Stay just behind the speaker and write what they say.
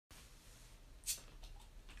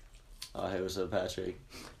Hey, what's up, Patrick?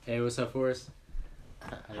 Hey, what's up, Forrest?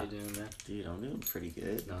 How you doing, man? Dude, I'm doing pretty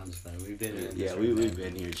good. No, I'm just fine. We've been in Yeah, this we've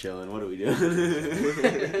been here chilling. What are we doing?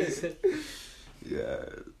 Yeah.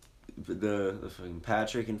 But the fucking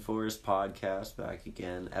Patrick and Forrest podcast back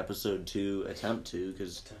again. Episode 2, attempt 2,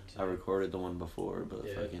 because I recorded the one before, but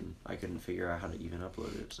fucking I couldn't figure out how to even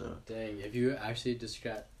upload it, so. Dang, if you actually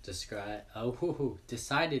decided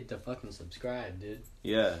to fucking subscribe, dude.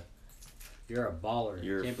 Yeah. You're a baller.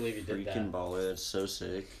 You're Can't believe you did that. freaking baller. That's so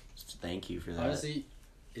sick. Thank you for that. Honestly,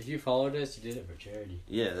 if you followed us, you did it for charity.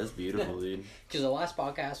 Yeah, that's beautiful, dude. Because the last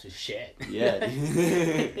podcast was shit. Yeah.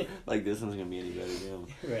 Like, this one's gonna be any better,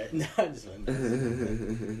 damn. Right. No, I just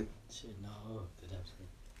went shit, no.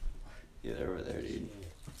 Yeah, they're over there, dude.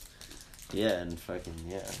 Yeah, and fucking,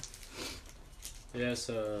 yeah. Yeah,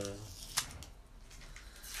 so...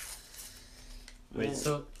 Wait,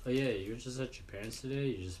 so... Oh, yeah, you were just at your parents today?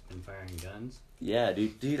 You just been firing guns? Yeah,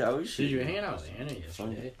 dude, I was Dude, shooting. you were hanging out with Anna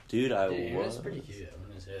yesterday. Dude, I Dude, was. Anna's pretty cute. I'm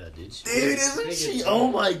gonna say that, dude. Dude, isn't she? Oh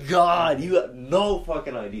my god, you have no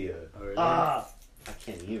fucking idea. Oh, really? I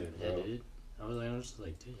can't even, bro. Yeah, dude. I was just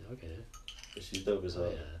like, dude, okay. She's dope as hell.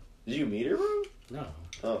 Oh, yeah. Did you meet her, bro? No.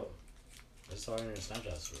 Oh. I saw her in her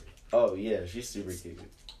Snapchat story. Oh, yeah, she's super cute.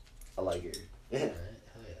 I like her. Yeah. Right?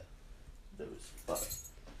 Hell yeah. That was fuck.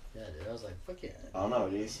 Yeah, dude. I was like, fuck yeah. I don't know,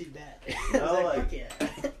 dude. She bad. No, I was like, like-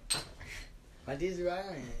 fuck yeah. My dude's right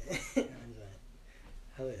on it. I was like,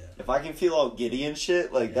 hell yeah. If I can feel all giddy and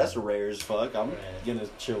shit, like, Yeah. that's rare as fuck. I'm Right. gonna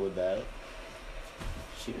chill with that.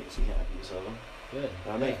 She makes me happy, so. Good.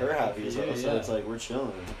 And I make her happy as well, Yeah, so yeah. it's like, we're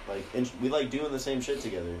chilling. Like, and we like doing the same shit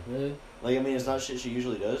together. Really? Like, I mean, it's not shit she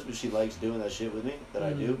usually does, but she likes doing that shit with me that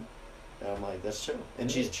I do. And I'm like, that's chill.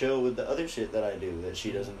 And she's chill with the other shit that I do that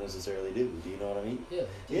she doesn't necessarily do. Do you know what I mean? Yeah.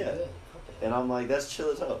 Dude, Yeah. Good. Fuck yeah. And I'm like, that's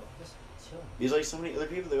chill as hell. That's chill. There's like so many other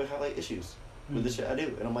people that would have like issues with the shit I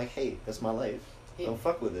do. And I'm like, hey, that's my life. Yeah. Don't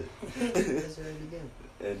fuck with it. That's what I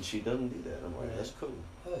do. And she doesn't do that. I'm like, Right. that's cool.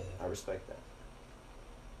 Hell yeah. I respect that.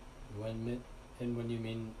 When you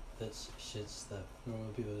mean that's shits that normal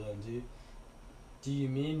people don't do you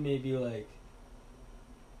mean maybe like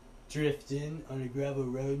drifting on a gravel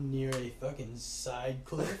road near a fucking side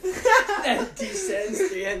cliff that descends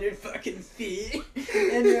 300 fucking feet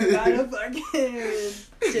and you're about to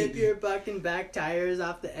fucking tip your fucking back tires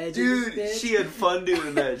off the edge of the Dude, bitch? she had fun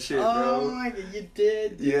doing that shit, Oh bro. my god, you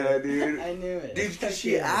did, dude. Yeah, dude. I knew it. Dude, because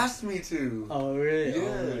she Yeah. asked me to. Oh really? Yeah.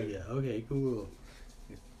 Oh my god. Okay, cool.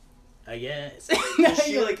 I guess.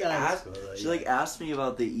 She like Kinda asked. cool, She like asked me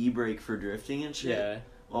about the e-brake for drifting and shit. Yeah.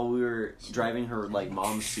 While we were driving her like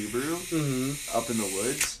mom's Subaru Mm-hmm. up in the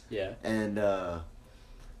woods, Yeah. and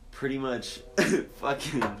pretty much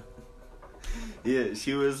fucking yeah,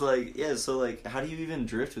 she was like, yeah, so like, how do you even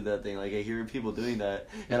drift with that thing? Like, I hear people doing that,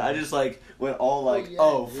 and I just like went all like, yeah,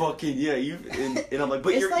 oh dude. fucking yeah, and I'm like,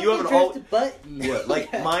 but It's you like have an the all. drift button. Yeah, like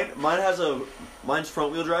Yeah. mine's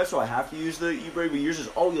front wheel drive, so I have to use the e-brake, but yours is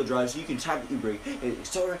all wheel drive, so you can tap the e-brake and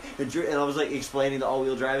accelerate and I was like explaining the all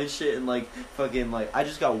wheel drive and shit, and like fucking like I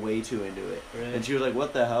just got way too into it, Really? and she was like,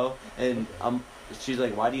 what the hell? And she's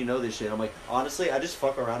like, why do you know this shit? I'm like, honestly, I just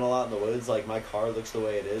fuck around a lot in the woods. Like, my car looks the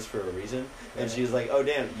way it is for a reason. And Right. she's like, oh,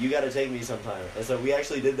 damn, you gotta take me sometime. And so we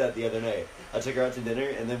actually did that the other night. I took her out to dinner,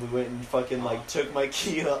 and then we went and fucking, like, took my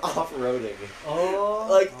Kia off-roading. Oh.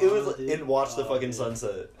 Like, it was, dude. and watched the Oh, fucking dude.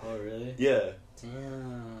 sunset. Oh really? Yeah.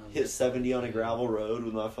 Damn. Hit 70 on a gravel road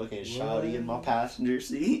with my fucking shouty in my passenger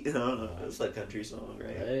seat. I don't know. It's like country song,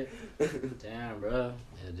 right? Right. Damn, bro.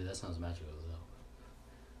 Yeah, dude, that sounds magical as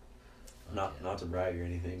hell. Not to brag or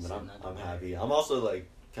anything, but Not to I'm brag. happy. I'm also, like,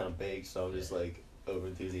 kind of baked, so I'm just, like, over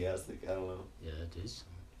enthusiastic. I don't know. Yeah, dude.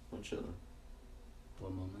 I'm chilling.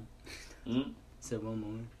 One moment. Hmm? Said one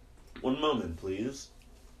moment. One moment, please.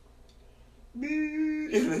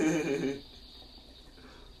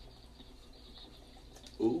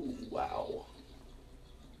 Ooh, wow.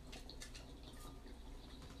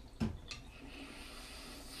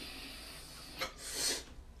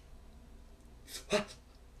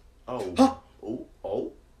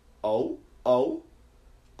 Oh.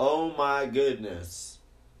 Oh my goodness.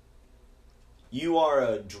 You are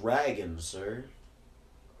a dragon, sir.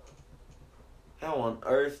 How on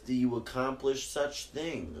earth do you accomplish such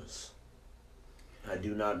things? I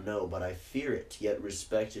do not know, but I fear it, yet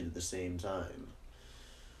respect it at the same time.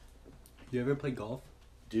 You ever play golf?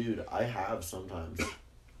 Dude, I have sometimes.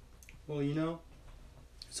 Well, you know,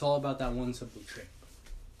 it's all about that one simple trick.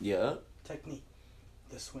 Yeah? Technique.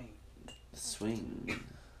 The swing. Swing.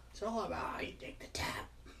 It's all about how you take the tap.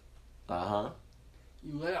 Uh-huh.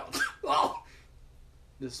 You let out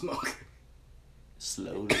the smoke.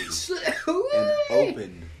 Slowly. Slowly. And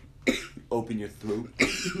open. Open your throat.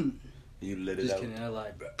 You lit it Just up. kidding, I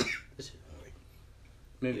lied, bro. This shit don't work.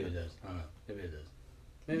 Maybe it does. I don't know. Maybe it does.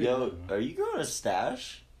 Maybe Yo, it doesn't. are you growing a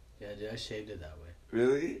stash? Yeah, dude, I shaved it that way.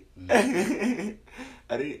 Really? Mm.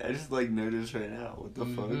 I just like noticed right now. What the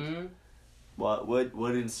fuck? Mm-hmm.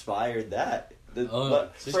 What inspired that? Just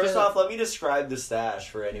First gotta- off, let me describe the stash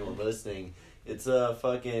for anyone listening. It's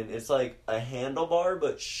it's like a handlebar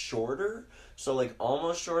but shorter. So like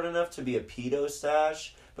almost short enough to be a pedo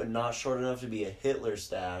stash, but not short enough to be a Hitler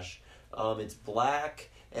stash. It's black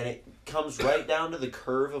and it comes right down to the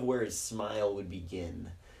curve of where his smile would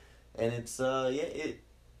begin. And it's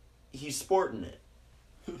he's sporting it.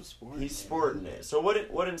 He's sporting it. So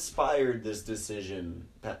what inspired this decision,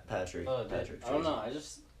 Patrick? Oh, dude, Patrick. I don't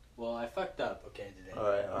know. I fucked up, okay, today.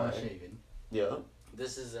 Alright. While shaving. Yeah.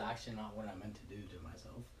 This is actually not what I meant to do to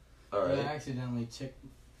myself. Alright. I accidentally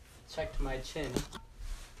checked my chin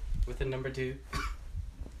with a number 2.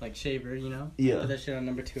 Like shaver, you know? Yeah. Put that shit on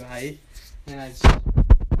number 2 height. And I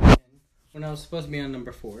when I was supposed to be on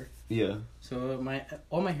number 4. Yeah. So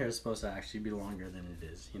all my hair is supposed to actually be longer than it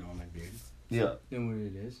is, you know, on my beard. Yeah. Than what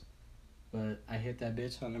it is. But I hit that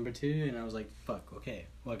bitch on number 2 and I was like, fuck, okay.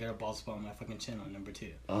 Well, I got a bald spot on my fucking chin on number 2.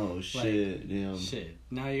 Oh shit, damn. Shit.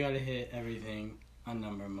 Now you gotta hit everything on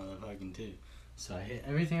number motherfucking 2. So I hit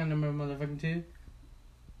everything on number motherfucking 2.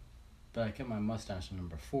 But I kept my mustache on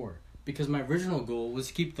number 4. Because my original goal was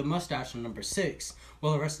to keep the mustache on number 6,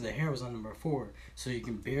 while the rest of the hair was on number 4. So you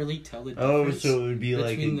can barely tell the difference. So it would be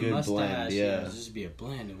like a between the good mustache. blend, yeah. It would just be a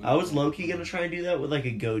blend. I was low-key gonna try and do that with like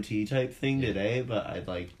a goatee type thing today, but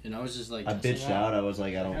I And I was just like, I bitched out. I was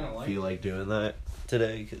like, I kinda don't like feel it. like doing that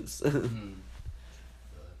today, cause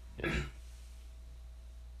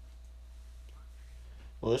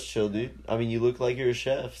well, that's chill, dude. I mean, you look like you're a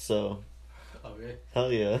chef, so Okay.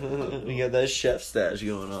 hell yeah, you got that chef stash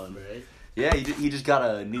going on. Right? Yeah, you just got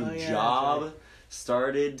a new Oh, yeah, job that's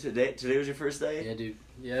started today. Today was your first day. Yeah, dude.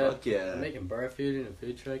 Yeah. Fuck yeah. I'm making bar food in a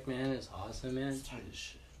food truck, man. It's awesome, man. It's tight as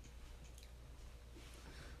shit.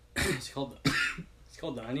 It's called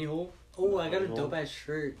the Honey Hole. Oh, I got a Honey Hole. dope ass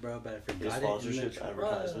shirt, bro, but I forgot it in the sponsorship truck.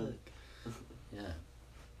 advertisement. Yeah.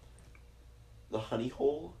 The Honey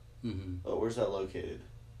Hole. Mm-hmm. Oh, where's that located?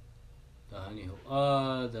 The Honey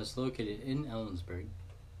Hole. That's located in Ellensburg.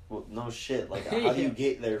 Well, no shit. Like, how do you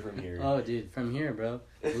get there from here? Oh, dude, from here, bro.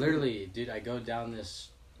 Literally, dude, I go down this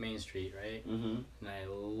main street, right? Mm-hmm. And I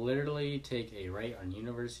literally take a right on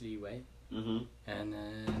University Way. Mm-hmm. And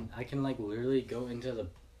then I can, like, literally go into the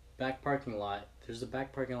back parking lot. There's a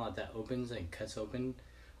back parking lot that opens and cuts open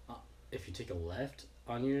if you take a left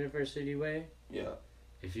on University Way. Yeah.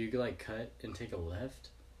 If you, like, cut and take a left,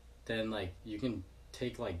 then, like, you can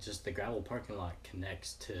take, like, just the gravel parking lot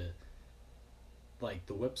connects to, like,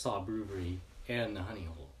 the Whipsaw Brewery and the Honey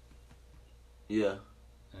Hole. Yeah.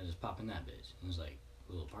 And I just pop in that bitch. And there's, like,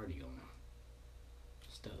 a little party going on.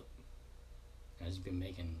 It's dope. I just been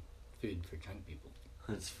making food for drunk people.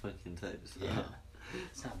 That's fucking tight. Yeah.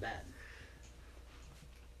 It's not bad.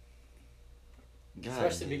 God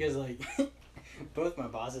Especially damn. because, like, both my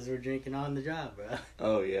bosses were drinking on the job, bro.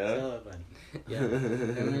 Oh, yeah? So fun. Yeah.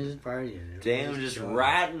 Everyone just partying. Damn, just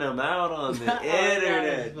ratting them out on the Oh, no,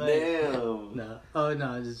 internet. it's fine. Damn. No. Oh,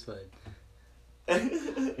 no, it's just fun.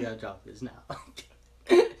 We gotta drop this now.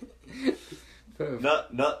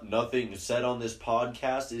 Nothing said on this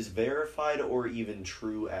podcast is verified or even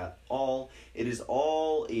true at all. It is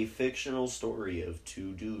all a fictional story of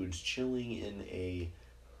two dudes chilling in a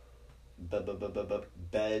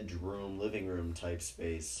bedroom, living room type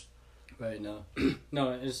space. Right, no.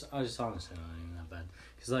 No, it's honestly not even that bad.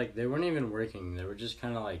 Because, like, they weren't even working. They were just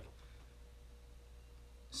kind of, like,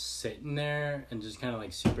 sitting there and just kind of,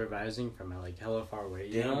 like, supervising from, like, hella far away,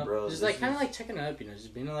 you Damn, know? bro, Just, this like, kind of, is- like, checking up, you know?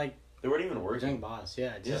 Just being, like, They weren't even working. young boss,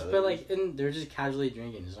 yeah. Just, Yeah, but, like, and they were just casually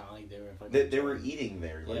drinking. It's not like they were fucking... They were eating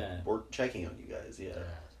there, like, Yeah. work checking on you guys, yeah.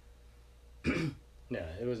 Yeah,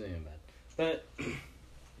 it wasn't even bad. But...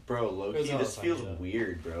 Bro, It was low-key, all this fun, feels though.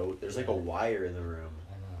 weird, bro. There's, like, a wire in the room.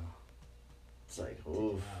 I know. It's like,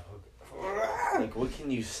 oof. Wow, Like, what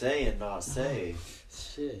can you say and not say?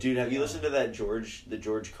 Shit. Dude, have you Yeah. listened to that the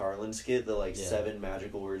George Carlin skit? The, like, Yeah. 7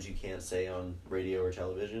 magical words you can't say on radio or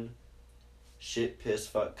television? Shit, piss,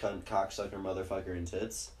 fuck, cunt, cocksucker, motherfucker, and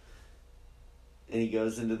tits. And he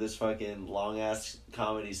goes into this fucking long-ass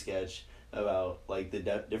comedy sketch about, like, the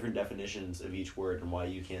different definitions of each word and why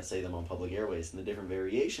you can't say them on public airways and the different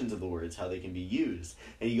variations of the words, how they can be used.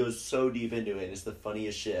 And he goes so deep into it, and it's the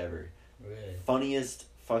funniest shit ever. Really? Funniest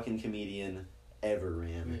fucking comedian ever,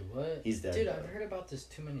 man. Wait, what? He's dead. Dude, though. I've heard about this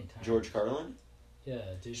too many times. George Carlin? Yeah,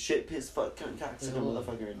 dude. Shit, piss, fuck, cunt, cocksucker,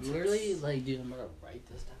 motherfucker, and tits. Literally, like, dude, I'm gonna write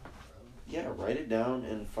this down, bro. Yeah, write it down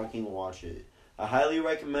and fucking watch it. I highly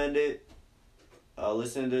recommend it.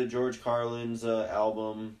 Listen to George Carlin's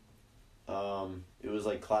album. It was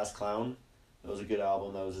like Class Clown. That was a good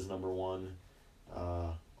album. That was his number one.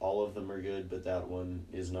 All of them are good, but that one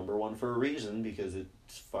is number one for a reason, because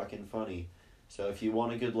it's fucking funny. So if you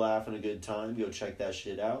want a good laugh and a good time, go check that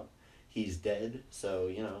shit out. He's dead, so,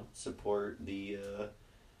 you know, support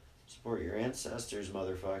your ancestors,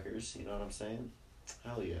 motherfuckers. You know what I'm saying?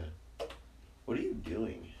 Hell yeah. What are you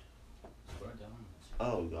doing?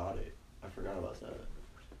 Oh, got it. I forgot about that.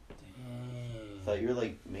 Dang. I thought you were,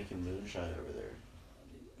 like, making moonshine over there.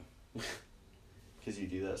 Because you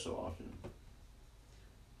do that so often.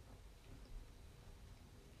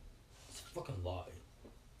 It's a fucking lie.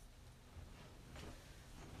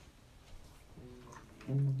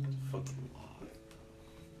 Fucking lie.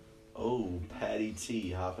 Oh, Patty T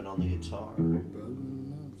hopping on the guitar.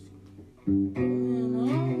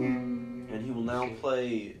 And he will now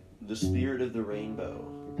play The Spirit of the Rainbow,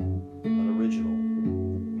 an original.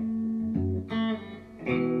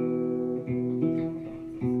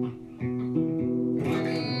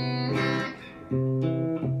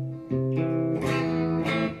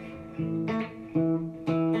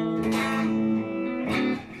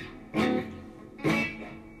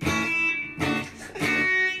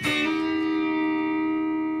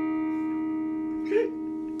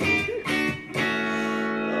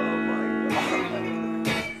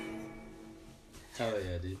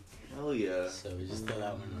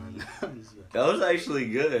 That was actually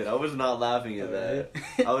good. I was not laughing at that.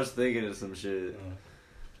 I was thinking of some shit.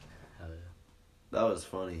 Hell yeah. That was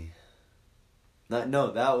funny. That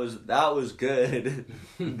was good.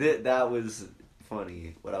 that was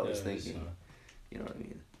funny. What I was thinking. You know what I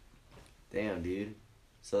mean? Damn, dude.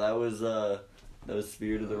 So that was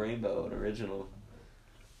Spirit of the Rainbow, an original.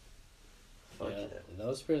 Fuck yeah. That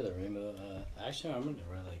was Spirit of the Rainbow. Actually, I'm gonna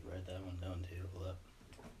write that one down too. Hold up.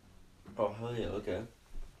 Oh hell yeah! Okay.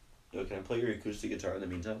 Yo, can I play your acoustic guitar in the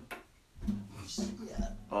meantime? Yeah.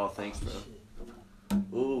 Oh, thanks, bro.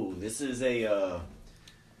 Ooh, this is a,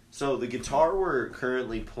 so the guitar we're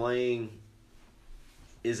currently playing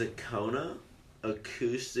is a Kona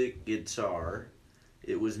acoustic guitar.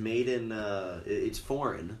 It was made in, it's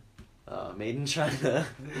foreign, made in China.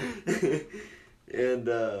 And,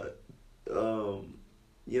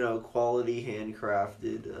 you know, quality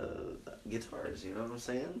handcrafted guitars, you know what I'm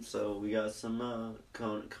saying? So we got some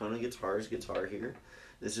Kona guitar here.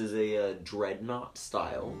 This is a dreadnought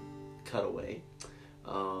style cutaway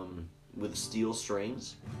with steel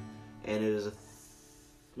strings, and it is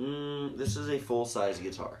this is a full-size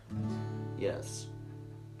guitar. Yes.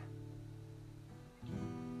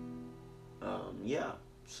 Yeah.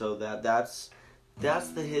 So that's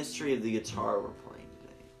the history of the guitar we're playing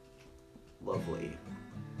today. Lovely.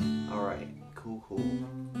 All right. Cool.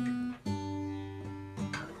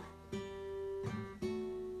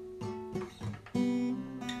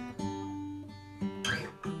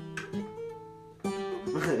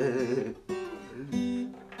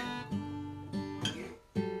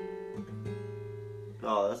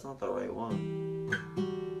 Oh, that's not the right one.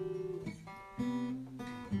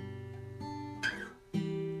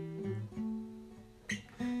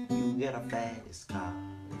 You got a fast car.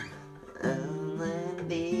 I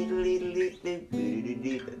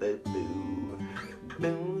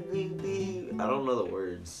don't know the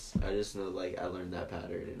words. I just know, like, I learned that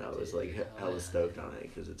pattern and I was like hella stoked on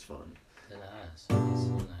it because it's fun. It's so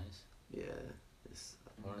nice. Yeah.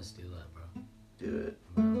 I want to steal that, bro. Do it.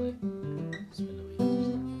 I'm gonna, like, spin the wheels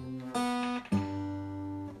or something.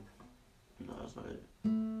 No, that's not it.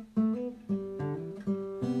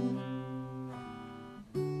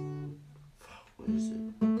 What is it?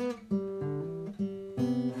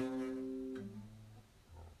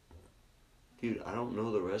 Dude, I don't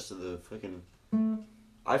know the rest of the fucking...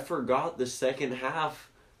 I forgot the second half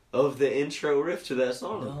of the intro riff to that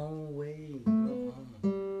song. No way.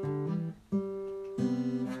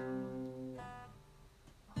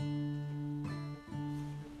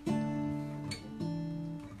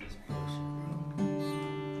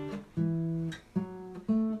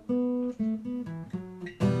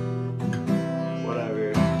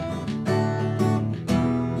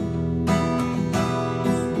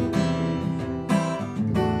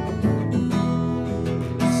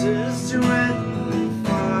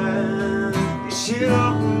 Shit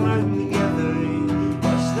all run together.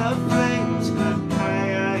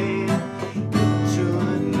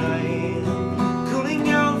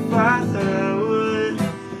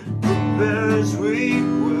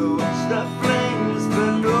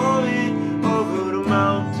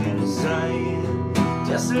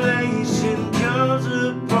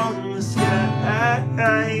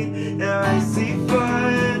 Now I see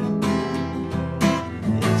fire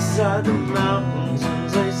inside the mountains.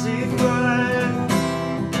 I see fire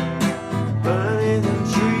burning the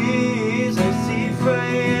trees. I see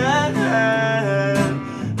fire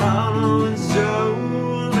all over the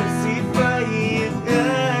soul. I see fire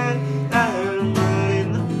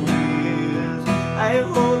burning the breeze. I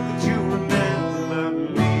hope that you remember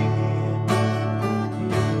me.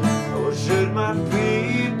 Or should my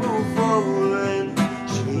people fallen?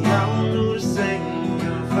 Should we out to sing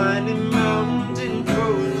and finding mountain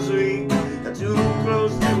rosary? Not too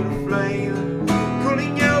close to the flame,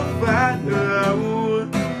 calling out fire out.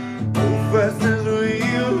 Oh, fast as we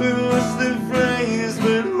lose the flames,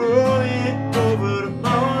 but rolling over the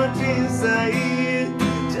mountainside.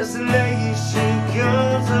 Desolation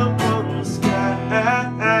comes up on the sky.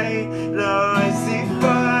 Now I see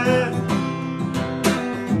fire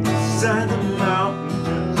inside the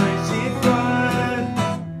mountains. I see fire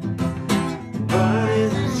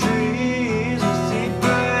burning the trees. I see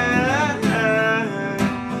fire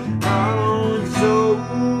all over the soul.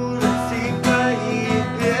 I see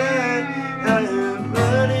fire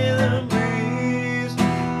burning the breeze.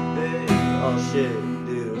 Oh shit,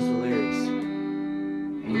 dude, what's the lyrics?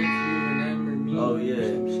 If you remember me. Oh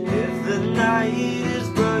yeah. If the night is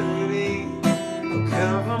burning, I'll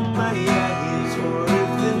cover my eyes. Or if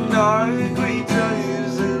the dark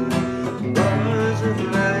returns and burns with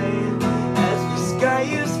light, as the sky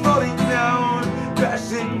is falling down,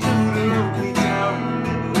 crashing to the lonely town,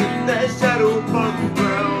 and with that shadow upon the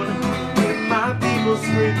ground, and my people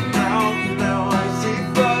scream out. Now I see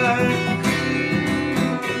fire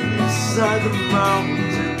inside the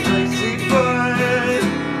mountains. I see fire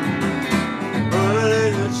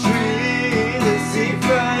burning the trees. I see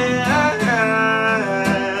fire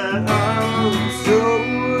all over the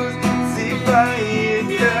souls. I see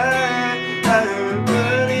fire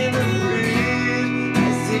burning the breeze. I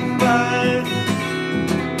see fire.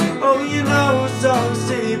 Oh, you know it's all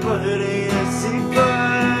city burning. I see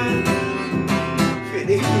fire. Feel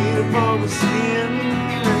the heat upon my skin.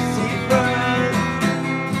 I see fire.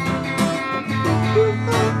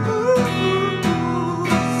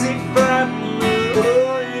 See fire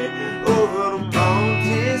over the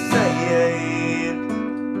mountainside.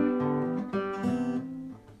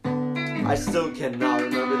 I still cannot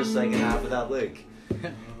remember the second half of that lick.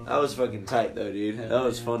 That was fucking tight though, dude. That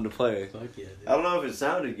was fun to play. Fuck yeah, dude. I don't know if it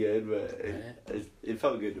sounded good, but it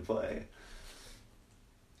felt good to play.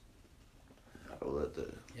 I will let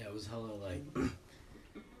the... Yeah, it was hella like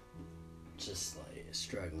just like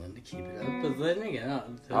struggling to keep it up. But then again,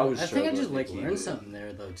 I think I just like learned something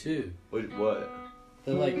there though too. What?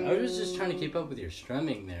 But like I was just trying to keep up with your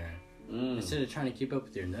strumming there instead of trying to keep up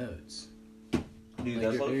with your notes. Dude, Like, that's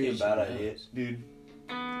your like a variation bad of idea, notes. dude.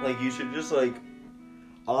 Like you should just like,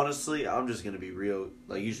 honestly, I'm just gonna be real.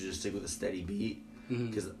 Like you should just stick with a steady beat,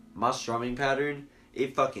 because my strumming pattern,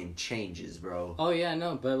 it fucking changes, bro. Oh yeah,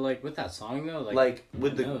 no, but like with that song though, like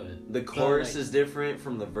with I know it. the chorus like, is different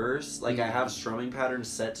from the verse. Like I have strumming patterns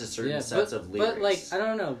set to certain sets of lyrics. But like I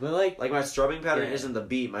don't know, but like my strumming pattern isn't the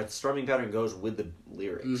beat. My strumming pattern goes with the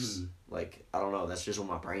lyrics. Mhm. Like I don't know. That's just what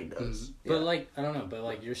my brain does. But like I don't know, but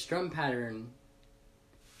like your strum pattern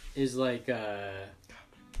is like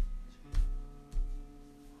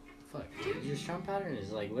fuck, dude, your strum pattern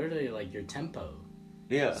is like literally like your tempo.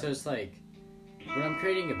 Yeah. So it's like when I'm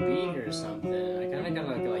creating a beat or something, I kind of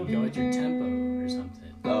gotta like go at your tempo or something.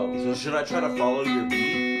 Oh, so should I try to follow your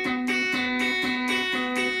beat?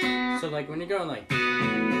 So like when you're going like, So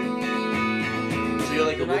you're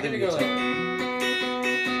like you're a not rhythm gonna go guitar. like,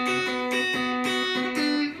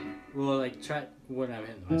 well like try when I'm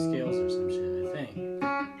hitting my scales or some shit. I think.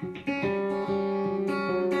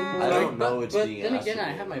 I don't know what's but being then asked again, of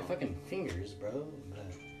I me. have my fucking fingers, bro.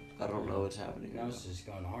 I don't know what's happening. I was just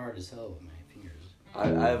going hard as hell with my fingers.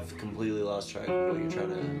 I've completely lost track of what you're trying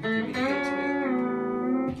to communicate to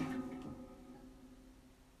me.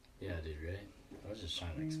 Yeah, dude, right? I was just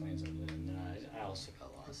trying to explain something, and then I also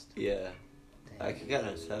got lost. Yeah. Dang. I can kind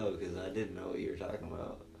of tell because I didn't know what you were talking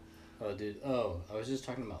about. Oh, dude. Oh, I was just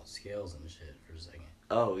talking about scales and shit for a second.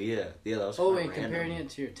 Oh, yeah. Yeah, that was Oh, kinda and comparing random.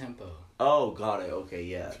 it to your tempo. Oh, got it. Okay,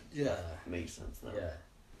 yeah. Yeah. Makes sense now. Yeah.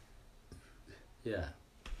 Yeah.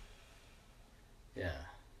 Yeah.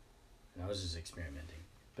 And I was just experimenting.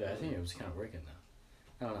 But I think it was kind of working, though.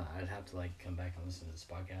 I don't know. I'd have to, like, come back and listen to this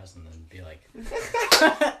podcast and then be like,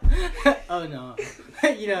 oh, no.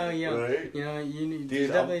 you know, Right? you need, Dude, there's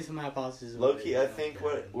definitely some hypotheses. Low-key, I think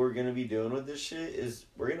what we're going to be doing with this shit is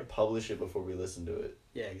we're going to publish it before we listen to it.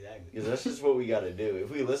 Yeah, exactly. Because that's just what we got to do.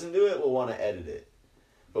 If we listen to it, we'll want to edit it.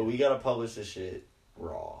 But we got to publish this shit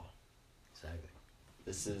raw. Exactly.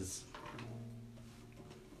 This is...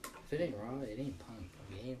 If it ain't raw, it ain't punk.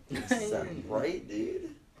 Okay? Is that right, dude?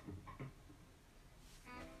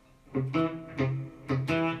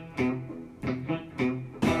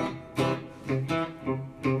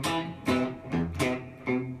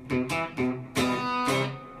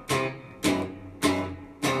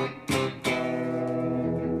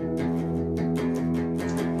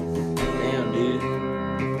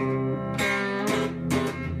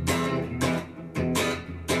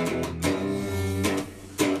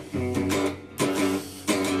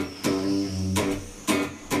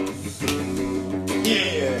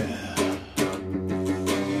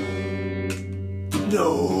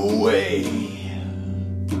 No way!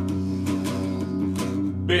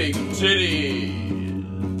 Big titties!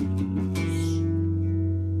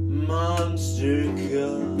 Monster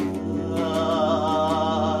cock!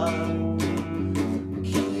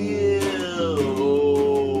 Kill them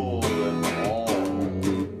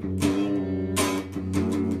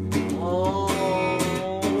all!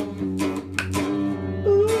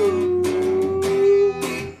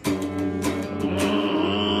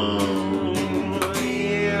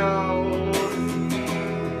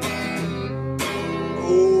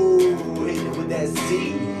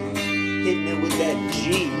 Hitting it with that G,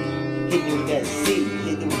 hitting it with that C,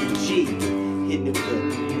 hitting it with the G, hitting it with the,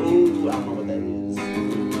 ooh, I don't know what that is.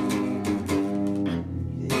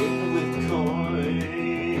 Hitting it with corn,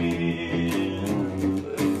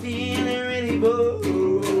 feeling really bored.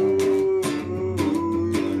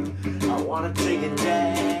 I wanna take it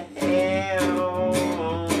down,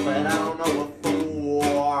 but I don't know what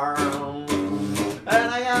for. And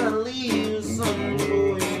I gotta leave some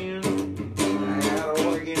going.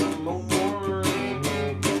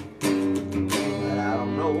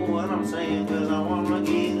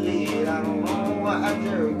 I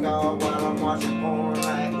jerk off while I'm watching porn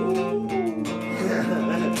like, ooh.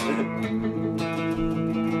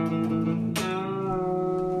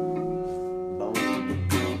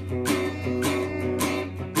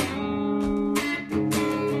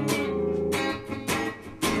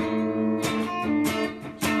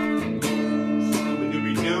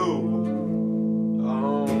 Scooby-Dooby-Doo.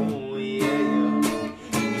 Oh,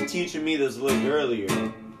 yeah. You were teaching me this lick earlier.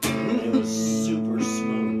 It was super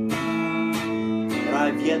smooth.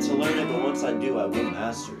 I've yet to learn it, but once I do, I will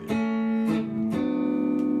master it.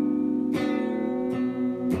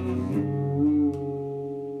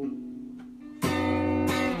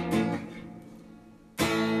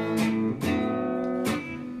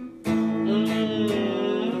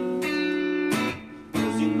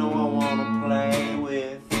 Cause you know I wanna play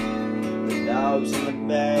with the dogs in the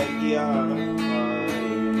backyard.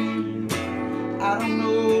 I don't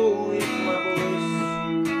know if my voice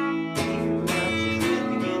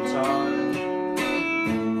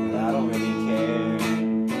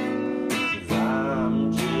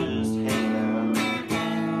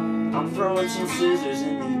throwing some scissors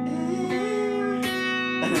in the air,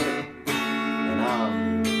 and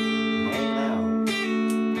I'm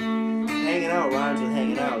hanging out rhymes with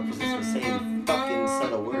hanging out because it's the same fucking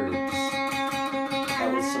set of words.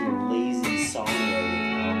 That was some lazy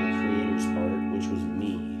songwriting on the creator's part, which was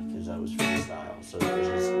me, because I was freestyle, so it was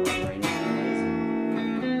just random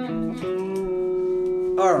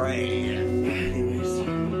lazy. Alright.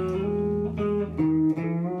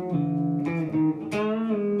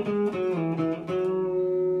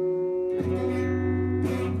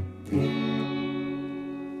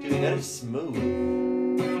 That is smooth.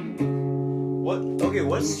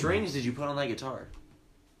 What strings did you put on that guitar?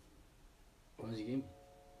 What ones you gave me?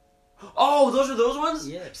 Oh, those are those ones?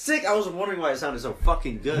 Yeah. Sick. I was wondering why it sounded so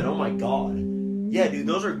fucking good. Oh my god. Yeah, dude,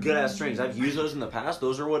 those are good ass strings. I've used those in the past.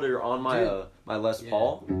 Those are what are on my my Les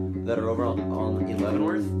Paul that are over on in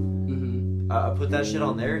Leavenworth. Mm-hmm. I put that shit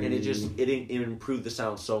on there, and it improved the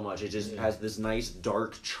sound so much. It just has this nice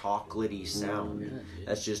dark chocolatey sound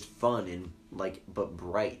that's just fun and but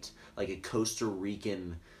bright, like a Costa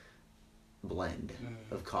Rican blend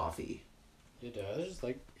of coffee. Yeah, dude, I was just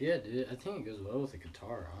dude, I think it goes well with the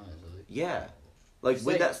guitar, honestly. Yeah.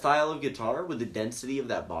 With that style of guitar, with the density of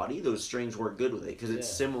that body, those strings work good with it, because it's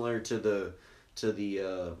similar to the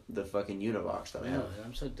fucking Univox that I have.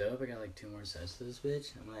 I'm so dope, I got 2 more sets to this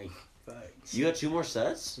bitch. I'm like, fuck. You got 2 more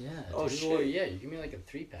sets? Yeah. Oh, dude. shit. Well, yeah, you give me a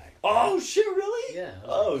 3-pack. Oh, shit, really? Yeah.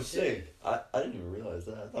 Oh, sick. I didn't even realize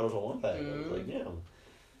that. I thought it was a 1-pack. I was like, damn.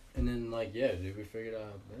 And then, dude, we figured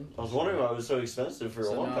out... I was wondering why it was so expensive for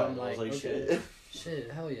a 1-pack. I was like, okay.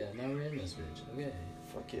 Shit, hell yeah, now we're in this bitch. Okay.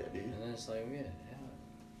 Fuck yeah, dude. And then it's like, yeah.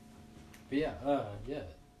 But yeah.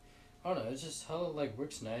 I don't know, it's just how it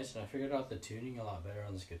works nice, and I figured out the tuning a lot better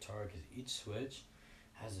on this guitar, because each switch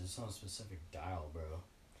has its own specific dial, bro.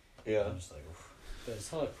 Yeah. I'm just like, oof. But it's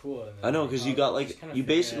hella cool. And then, I know, because you got like, you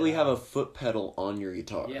basically have out. a foot pedal on your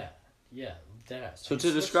guitar. Yeah, that. So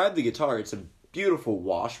to describe the guitar, it's a beautiful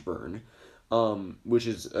Washburn, which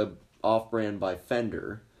is a off-brand by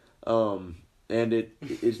Fender, and it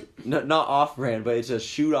is not off-brand, but it's a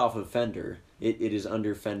shoot off of Fender. It is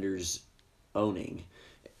under Fender's owning.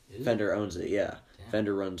 Fender owns it, yeah. Damn.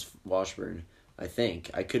 Fender runs Washburn, I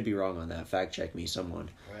think. I could be wrong on that. Fact check me, someone.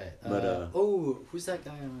 Right. But who's that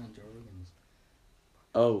guy on Joe Rogan's?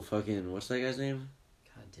 Oh, fucking, what's that guy's name?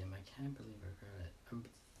 God damn, I can't believe I forgot it.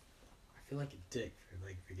 I feel like a dick for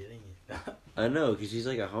like forgetting it. I know, because he's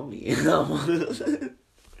like a homie.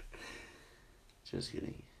 Just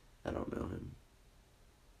kidding. I don't know him.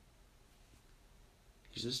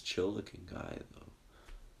 He's this chill looking guy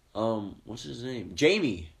though. What's his name?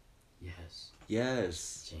 Jamie.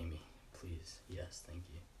 Yes. Jamie, please. Yes, thank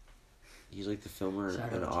you. He's like the filmer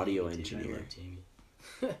and audio engineer. I love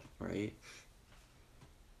Jamie. Right?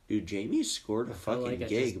 Dude, Jamie scored a fucking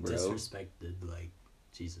gig, bro. Disrespected, like,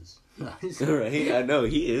 Jesus. Right? I know,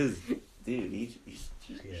 he is. Dude, he's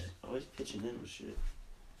always pitching in with shit.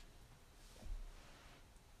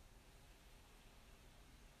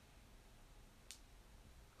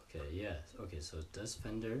 Okay, yeah. Okay, so does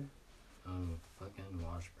Fender fucking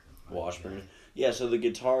Washburn. Washburn. Yeah, so the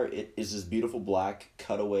guitar, it is this beautiful black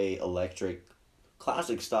cutaway electric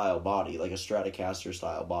classic style body, like a Stratocaster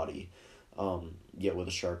style body, yet with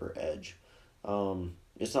a sharper edge.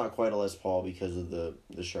 It's not quite a Les Paul because of the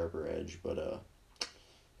sharper edge, but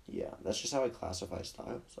yeah, that's just how I classify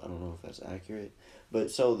styles. I don't know if that's accurate.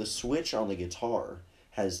 But so the switch on the guitar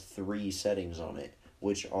has 3 settings on it,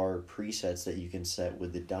 which are presets that you can set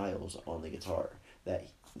with the dials on the guitar.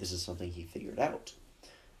 This is something he figured out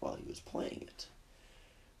while he was playing it.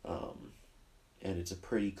 And it's a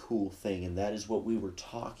pretty cool thing, and that is what we were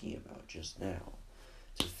talking about just now,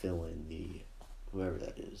 to fill in whoever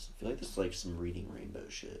that is. I feel like this is like some Reading Rainbow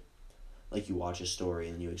shit. Like you watch a story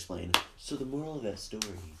and you explain, so the moral of that story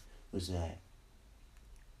was that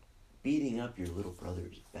beating up your little brother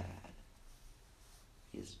is bad.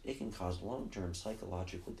 Because it can cause long-term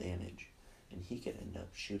psychological damage, and he could end up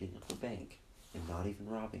shooting up the bank and not even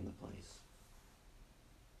robbing the place.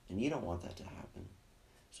 And you don't want that to happen.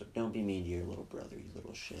 So don't be mean to your little brother, you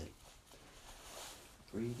little shit.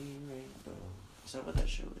 Reading Rainbow. Is that what that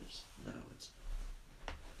show is? No, it's...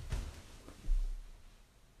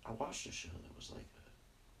 I watched a show that was like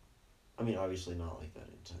that. I mean, obviously not like that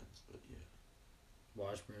intense, but yeah.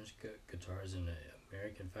 Washburn's Guitars, an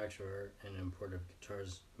American manufacturer and importer of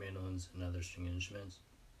guitars, mandolins, and other string instruments.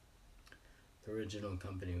 The original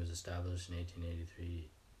company was established in 1883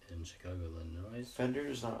 in Chicago, Illinois. Fender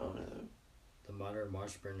does not own it, though. The modern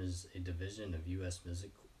Washburn is a division of U.S.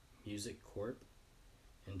 Music Corp.,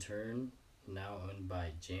 in turn now owned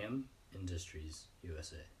by Jam Industries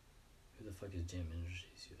USA. Who the fuck is Jam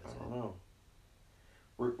Industries USA? I don't know.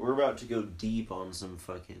 We're about to go deep on some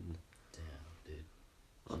fucking... Damn, dude.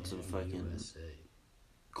 On Jam some fucking... USA.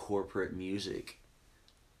 Corporate music.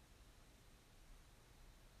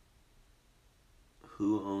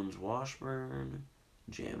 Who owns Washburn?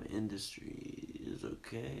 Jam Industries.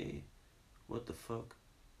 Okay. What the fuck?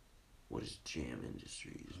 What is Jam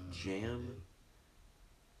Industries? Jam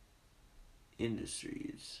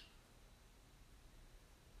Industries.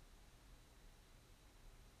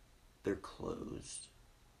 They're closed.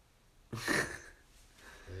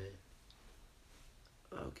 Right.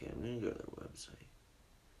 Okay, I'm gonna go to their website.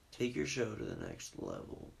 Take your show to the next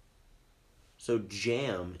level. So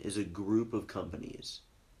Jam is a group of companies,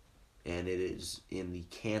 and it is in the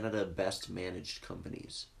Canada Best Managed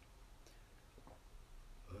Companies.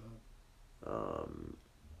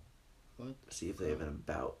 What? See if they have an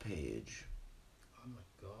about page. Oh my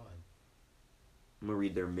god. I'm gonna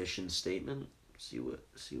read their mission statement. See what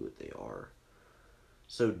they are.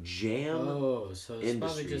 So Jam. Oh, so it's Industries.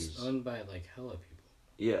 probably just owned by like hella people.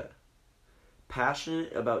 Yeah.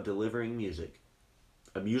 Passionate about delivering music,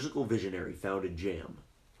 a musical visionary founded Jam.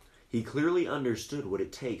 He clearly understood what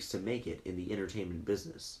it takes to make it in the entertainment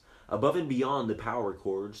business. Above and beyond the power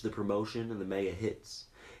chords, the promotion, and the mega hits.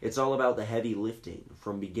 It's all about the heavy lifting,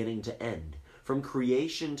 from beginning to end, from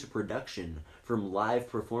creation to production, from live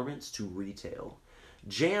performance to retail.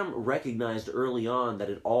 Jam recognized early on that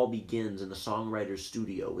it all begins in the songwriter's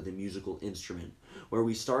studio with a musical instrument, where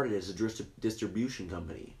we started as a distribution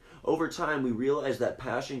company. Over time, we realized that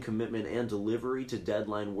passion, commitment, and delivery to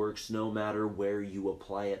deadline works no matter where you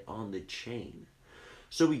apply it on the chain.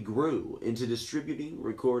 So we grew into distributing,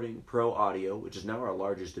 recording, pro audio, which is now our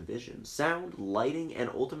largest division, sound, lighting, and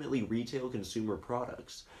ultimately retail consumer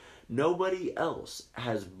products. Nobody else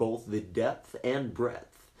has both the depth and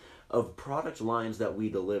breadth of product lines that we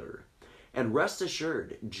deliver. And rest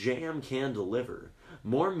assured, Jam can deliver.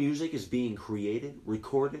 More music is being created,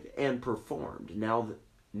 recorded, and performed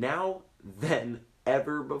now than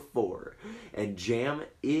ever before. And Jam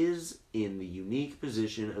is in the unique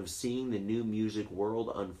position of seeing the new music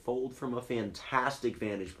world unfold from a fantastic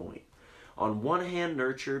vantage point. On one hand,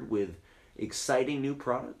 nurtured with exciting new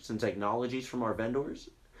products and technologies from our vendors,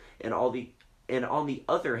 and on the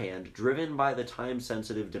other hand, driven by the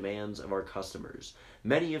time-sensitive demands of our customers,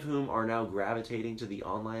 many of whom are now gravitating to the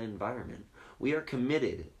online environment. We are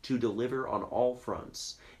committed to deliver on all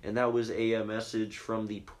fronts. And that was a message from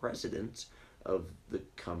the president of the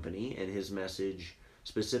company, and his message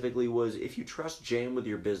specifically was, if you trust Jam with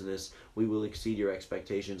your business, we will exceed your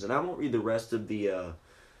expectations. And I won't read the rest of the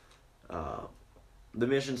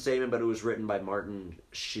mission statement, but it was written by Martin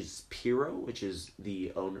Shapiro, which is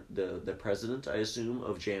the owner, the president, I assume,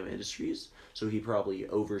 of Jam Industries. So he probably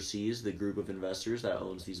oversees the group of investors that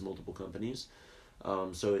owns these multiple companies.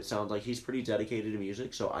 So it sounds like he's pretty dedicated to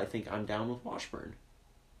music. So I think I'm down with Washburn.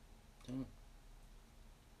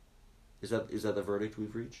 Is that the verdict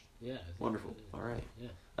we've reached? Yeah. Wonderful. All right. Yeah.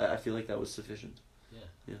 I feel like that was sufficient. Yeah.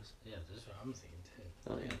 Yes. Yeah, that's what I'm thinking too.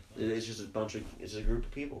 Oh yeah. It's just it's a group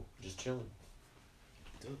of people just chilling.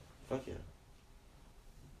 Dude. Fuck yeah.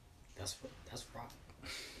 That's rock.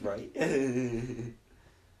 Right?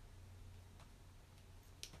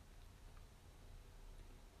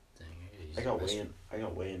 I got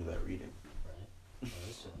way into that reading. Right. Well,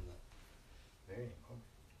 that's very important.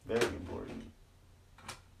 Very important.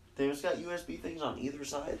 They just got USB things on either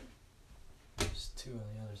side? Just 2 on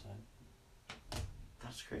the other side.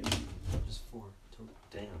 That's crazy. Just 4 total.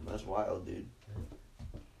 Damn, that's wild, dude.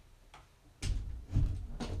 Yeah.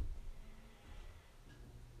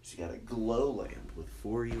 She's got a glow lamp with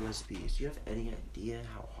 4 USBs. Do you have any idea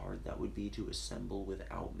how hard that would be to assemble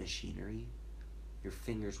without machinery? Your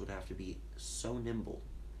fingers would have to be so nimble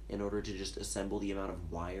in order to just assemble the amount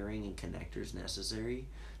of wiring and connectors necessary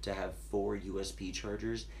to have 4 USB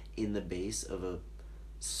chargers in the base of a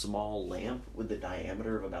small lamp with the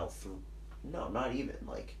diameter of about not even,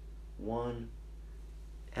 like, one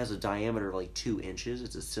has a diameter of like 2 inches.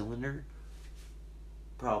 It's a cylinder,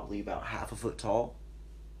 probably about half a foot tall,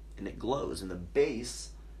 and it glows, and the base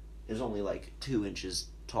is only like 2 inches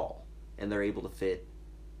tall, and they're able to fit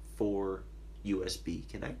 4 USB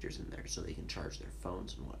connectors in there so they can charge their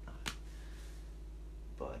phones and whatnot.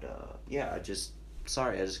 But yeah, I just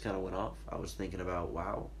kind of went off. I was thinking about,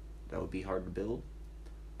 wow, that would be hard to build.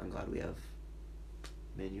 I'm glad we have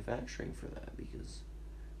manufacturing for that, because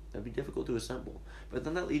that'd be difficult to assemble. But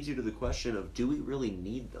then that leads you to the question of, do we really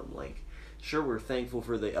need them? Like, sure, we're thankful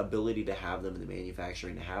for the ability to have them and the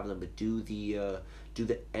manufacturing to have them, but do the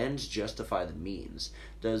ends justify the means?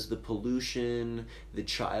 Does the pollution, the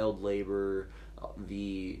child labor,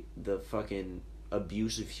 the fucking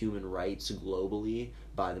abuse of human rights globally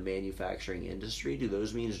by the manufacturing industry, do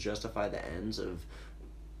those means justify the ends of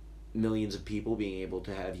millions of people being able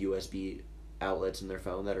to have USB outlets in their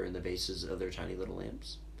phone that are in the bases of their tiny little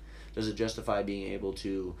lamps? Does it justify being able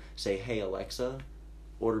to say, hey Alexa,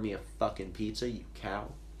 order me a fucking pizza, you cow?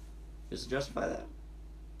 Does it justify that?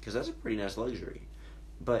 Because that's a pretty nice luxury.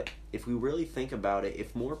 But if we really think about it,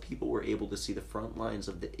 if more people were able to see the front lines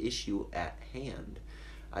of the issue at hand,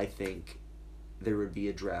 I think there would be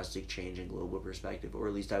a drastic change in global perspective, or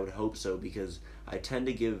at least I would hope so, because I tend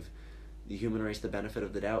to give the human race the benefit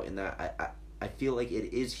of the doubt in that I feel like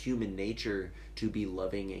it is human nature to be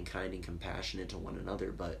loving and kind and compassionate to one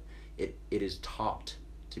another, but it is taught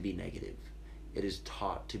to be negative. It is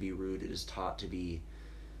taught to be rude. It is taught to be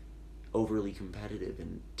overly competitive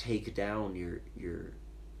and take down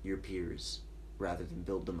your peers rather than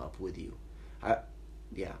build them up with you.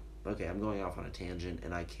 Okay, I'm going off on a tangent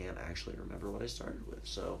and I can't actually remember what I started with,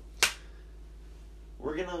 so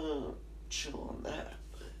we're gonna chill on that.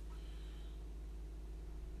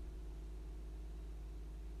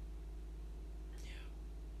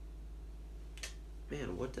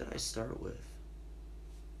 Man, what did I start with?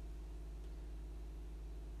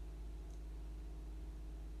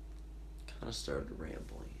 Kind of started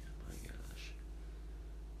rambling. My gosh.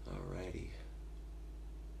 Alrighty.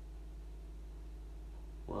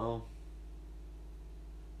 Well,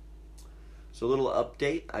 so a little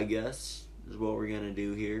update, I guess, is what we're gonna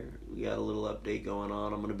do here. We got a little update going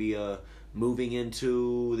on. I'm gonna be moving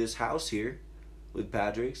into this house here with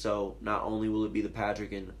Patrick. So not only will it be the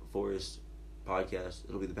Patrick and Forrest podcast,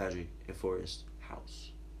 it'll be the Patrick and Forrest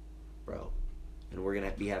house, bro. And we're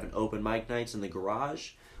gonna be having open mic nights in the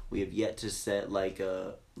garage. We have yet to set like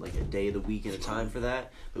a like a day of the week and a time for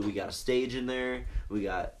that. But we got a stage in there. We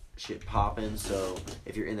got shit popping. So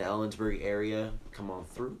if you're in the Ellensburg area, come on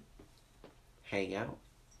through. Hang out.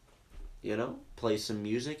 You know, play some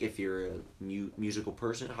music. If you're a musical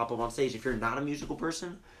person, hop up on stage. If you're not a musical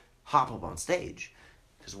person, hop up on stage.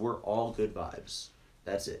 Because we're all good vibes.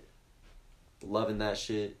 That's it. Loving that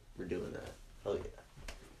shit. We're doing that. Hell yeah.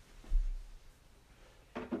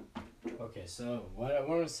 Okay, so what I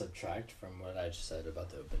want to subtract from what I just said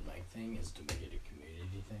about the open mic thing is to make it a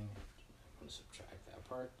community thing. I want to subtract that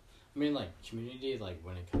part. I mean, like, community, like,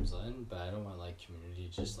 when it comes in, but I don't want, like, community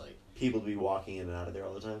just, like... People to be walking in and out of there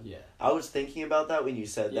all the time? Yeah. I was thinking about that when you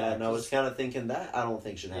said that, and I was kind of thinking that I don't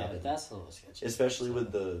think should happen. Yeah, that's a little sketchy. Especially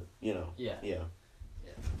with the, you know... Yeah. Yeah.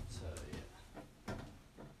 Yeah, so, yeah.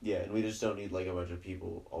 Yeah, and we just don't need, like, a bunch of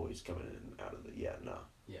people always coming in and out of the... Yeah, no.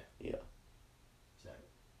 Yeah. Yeah. Exactly.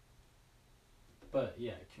 But,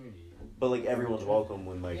 yeah, community. But, like, everyone's welcome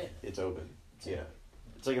when, like, Yeah. it's open. Yeah.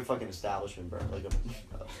 It's like a fucking establishment, bro. Like a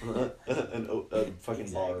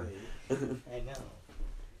fucking bar. I know.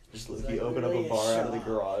 Just It's you like open up a really bar out of the shop.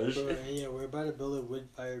 garage. But, yeah, we're about to build a wood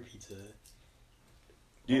fire pizza.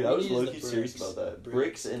 Dude, I All we was need is low-key the serious bricks. about that. Bricks.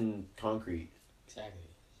 Bricks and concrete. Exactly.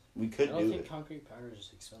 We I could don't do think it. concrete powder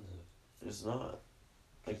is expensive. It's not.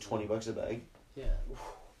 Like $20 a bag? Yeah.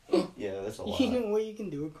 Yeah, that's a lot. You know what you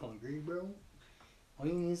can do with concrete, bro? All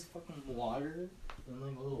you need is fucking water and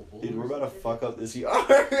like a little bowl. Dude, we're about to fuck up this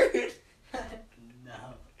yard. No.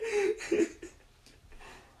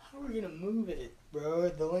 How are we gonna move it, bro?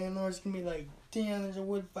 The landlord's gonna be like, damn, there's a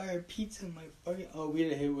wood fire pizza in my fucking... Oh, we had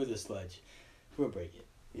to hit it with a sledge. We'll break it.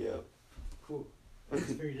 Yeah. Cool. Let's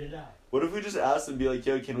figure it out. What if we just asked and be like,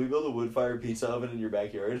 yo, can we build a wood fire pizza oven in your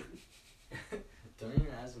backyard? Don't even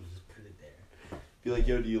ask them, just put it there. Be like,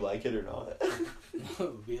 yo, do you like it or not? No,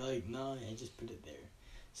 be like, no, I just put it there.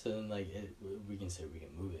 So then, like, we can say we can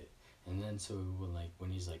move it. And then, so when, like, when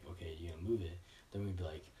he's like, okay, you gonna move it, then we'd be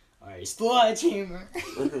like, alright, sledgehammer!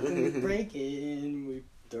 And we break it, and we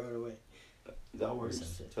throw it away. That works.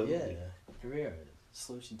 Totally. Yeah, here we are.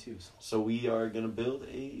 Solution 2. So we are going to build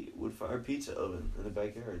a wood fire pizza oven in the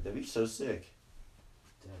backyard. That'd be so sick.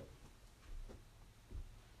 Dope.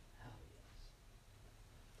 Hell yes.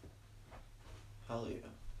 Hell yeah.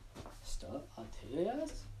 Stella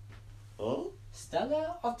Arterias? Huh?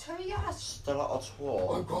 Stella Arterias? Stella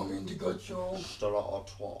Artois. I'm coming to get you. Stella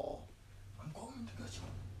Artois. I'm coming to get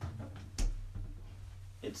you.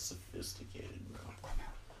 It's sophisticated, bro.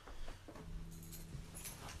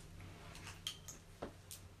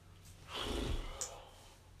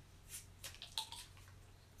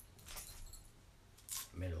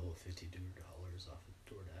 Made a whole $52 off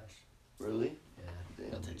of DoorDash. Really? Yeah. Damn.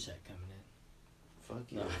 Got that check coming in.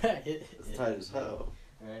 Fuck No, yeah. It's tight as hell.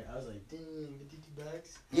 Alright, I was like, dang, $52.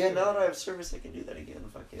 Yeah, now that I have service, I can do that again.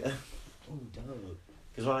 Fuck yeah. Oh, dope.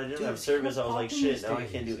 Because when I didn't Dude, have service, I was like, popping shit, these now I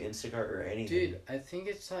days. can't do Instacart or anything. Dude, I think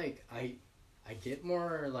it's like, I get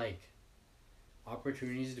more, like,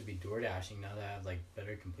 opportunities to be door dashing now that I have, like,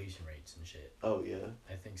 better completion rates and shit. Oh, yeah.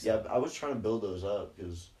 I think so. Yeah, I was trying to build those up,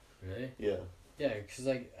 because... Really? Yeah. Yeah, because,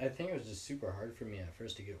 like, I think it was just super hard for me at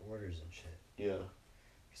first to get orders and shit. Yeah.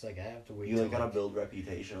 Because, like, I have to wait You, till, like, gotta build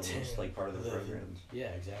reputation almost, like, part of the programs. Yeah,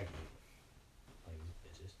 exactly. Like,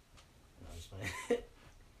 bitches. No, I'm just playing.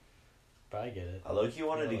 But I get it. I low-key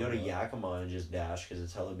wanted to go to Yakima and just dash, because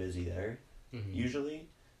it's hella busy there, Mm-hmm. usually.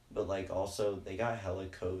 But, like, also, they got hella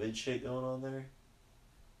COVID shit going on there.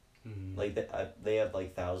 Mm-hmm. Like, they have,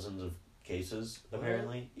 like, thousands of cases, What?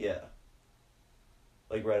 apparently. Yeah.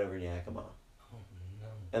 Like, right over in Yakima. Oh, no.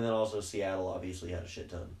 And then also Seattle obviously had a shit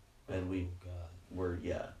ton. And we Oh, God. were,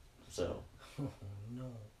 yeah. So, Oh, no.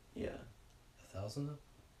 yeah. 1,000 though?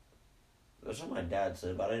 That's what my dad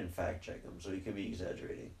said, but I didn't fact check him, so he could be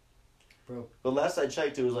exaggerating. Bro. But last I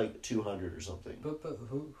checked, it was like 200 or something. But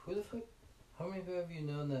who the fuck? How many have you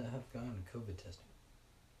known that have gone to COVID testing?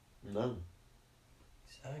 None.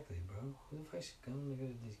 Exactly, bro. Who the fuck's going to go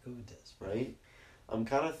to these COVID tests, bro? Right? I'm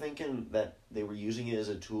kind of thinking that they were using it as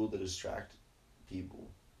a tool to distract people.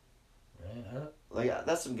 Right? I don't... Like,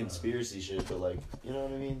 that's some conspiracy shit, but, like, you know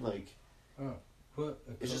what I mean? Like, What?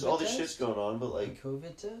 it's just all this shit's going on, but, like, A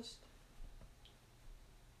COVID test?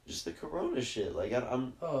 just the corona shit. Like,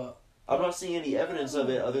 I'm Oh, not seeing any evidence of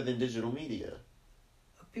it other than digital media.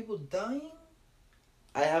 are people dying?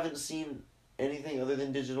 I haven't seen anything other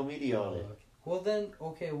than digital media on it. Okay.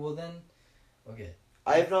 Well then,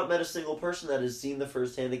 I have not met a single person that has seen the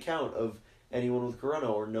first-hand account of anyone with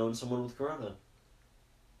corona or known someone with corona.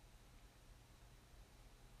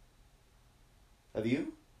 Have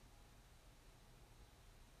you?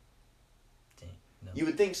 Dang, no. You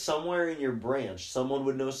would think somewhere in your branch, someone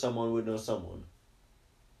would know someone would know someone.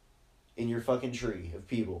 in your fucking tree of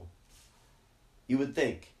people, you would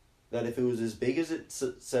think that if it was as big as it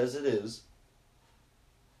says it is,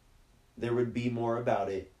 there would be more about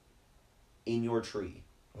it in your tree.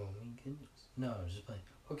 Oh my goodness. No, I'm just playing.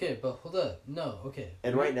 Okay, but hold up. No, okay.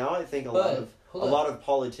 And right now, I think a lot of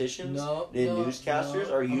politicians and newscasters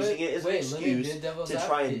are using it as an excuse to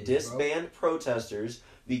try and disband protesters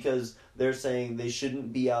because they're saying they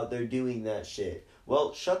shouldn't be out there doing that shit.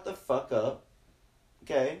 Well, shut the fuck up,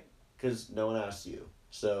 okay? Because no one asked you.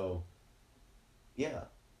 So, yeah.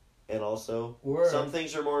 And also, some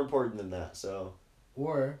things are more important than that, so.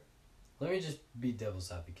 Or, let me just be devil's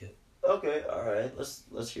advocate. Okay, alright.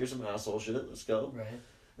 Let's hear some asshole shit. Let's go. Right.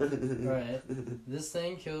 Right. This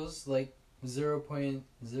thing kills like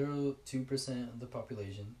 0.02% of the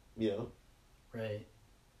population. Yeah. Right.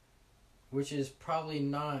 Which is probably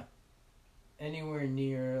not anywhere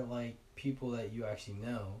near like people that you actually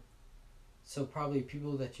know. So probably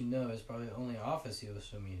people that you know is probably only off of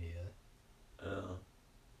social media.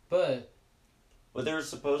 But there was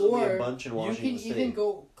supposedly a bunch in Washington State. You can even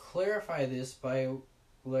go clarify this by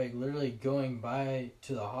like literally going by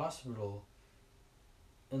to the hospital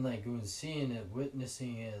and like going seeing it,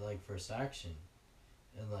 witnessing it like first action.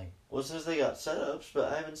 And like, well, it says they got setups,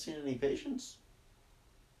 but I haven't seen any patients.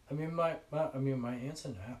 I mean, my aunt's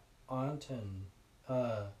an aunt, and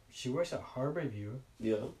she works at Harborview.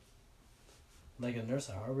 Yeah. Like a nurse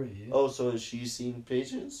at Harborview. Oh, so has she seen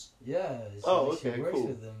patients? Yeah. Okay, she works cool.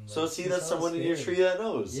 with them, like, so see, that's someone in your tree that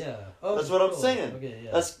knows. Yeah. Oh, that's what I'm saying. Okay,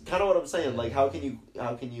 yeah. That's kind of what I'm saying. Like, how can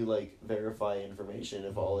you like verify information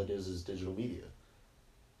if all it is digital media?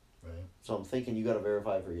 Right. So I'm thinking you got to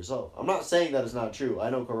verify it for yourself. I'm not saying that it's not true.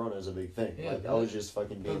 I know Corona is a big thing. Yeah, like I was just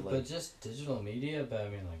fucking being but just digital media. But I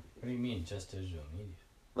mean, like, what do you mean just digital media?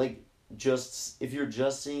 Like, just if you're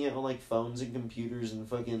just seeing it on like phones and computers and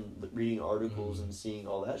fucking reading articles and seeing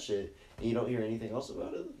all that shit, and you don't hear anything else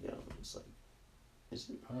about it, you know, it's like,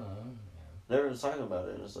 is it? Yeah. Everyone's talking about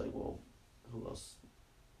it, and it's like, well, who else?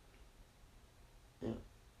 Yeah.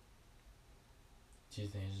 Do you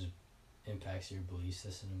think it just impacts your belief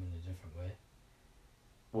system in a different way?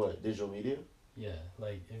 What, digital media? Yeah,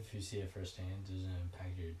 like if you see it firsthand, does it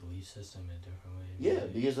impact your belief system in a different way? Yeah,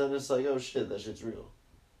 because then it's like, oh shit, that shit's real.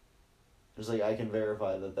 It's like, I can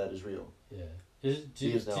verify that is real. Yeah.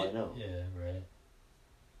 Because now I know. Yeah, right.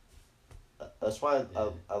 That's why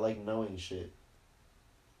I like knowing shit.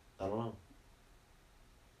 I don't know.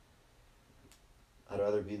 I'd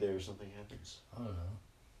rather be there if something happens. I don't know.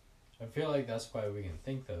 I feel like that's why we can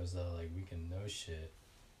think though, is that like we can know shit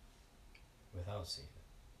without seeing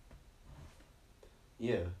it.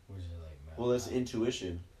 Yeah. Which is like, well, that's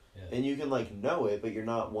intuition. Yeah. And you can like know it, but you're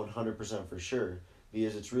not 100% for sure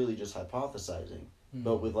because it's really just hypothesizing,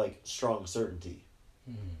 but with like strong certainty.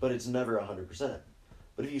 But it's never 100%.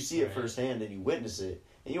 But if you see it firsthand and you witness it,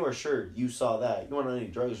 and you are sure you saw that, you weren't on any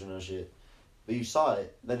drugs or no shit, but you saw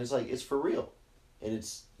it, then it's like, it's for real. And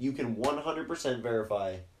you can 100%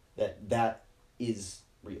 verify that is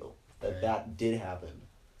real. That did happen.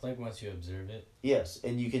 Like once you observe it. Yes,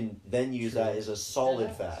 and you can then use that as a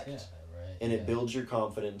solid fact. Yeah, right. And it builds your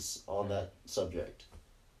confidence on that subject.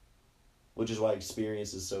 Which is why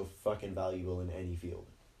experience is so fucking valuable in any field.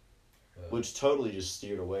 Which totally just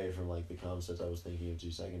steered away from like the concept I was thinking of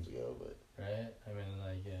 2 seconds ago, but. Right? I mean,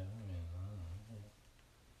 like, I don't know. Yeah.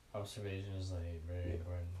 Observation is like very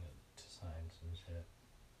important to science and shit.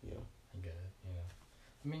 Yeah. I get it, you know.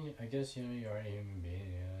 I mean, I guess, you know, you are a human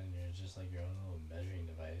being, you know, and you're just like your own little measuring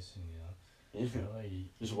device, and, you know. Like,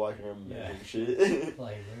 just walking around measuring shit.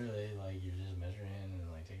 Like, literally, like, you're just measuring and,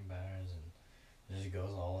 like, taking patterns, and it just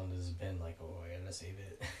goes all into this bin, like, oh, I gotta save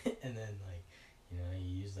it. And then, like, you know,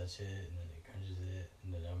 you use that shit, and then it crunches it,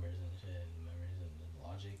 and the numbers and shit, and the memories and the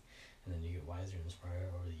logic, and then you get wiser and smarter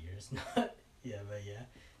over the years. Yeah, but yeah.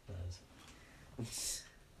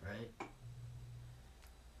 Right?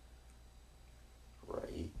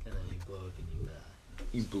 Right. And then you blow up and you die.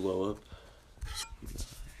 You blow up.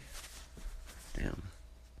 Damn.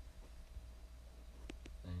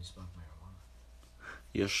 Then you smoke marijuana.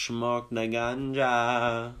 You smoke the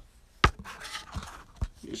ganja.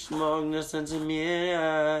 You smoke the sense of me.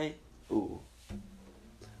 Ooh.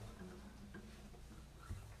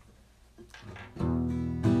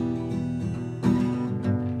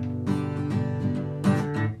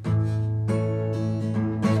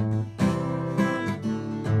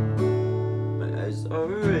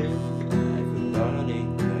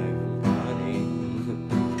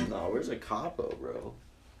 Capo, bro.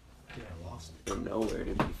 Yeah, I lost it. They're nowhere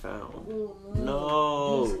to be found. Oh,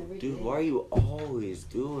 no, dude, why are you always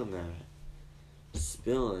doing that?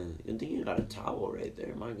 Spilling. I think you got a towel right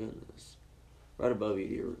there. My goodness. Right above you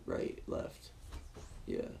to your right, left.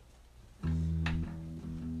 Yeah.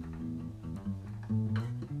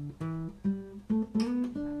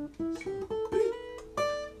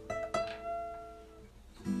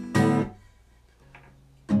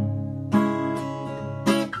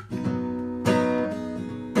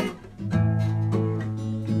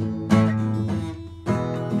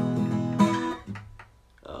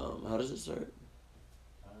 How does it start?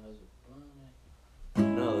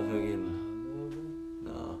 No, the fucking...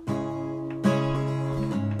 No.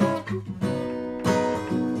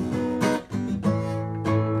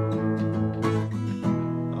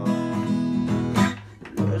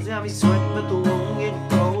 Words got me sweating, but the won't get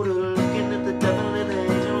colder. Looking at the devil and the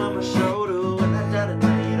angel on my shoulder. When I die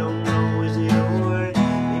tonight, you don't know, is it over?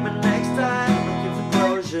 Maybe next time, looking for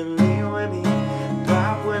closure. Lean with me,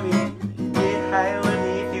 pop with me, get high with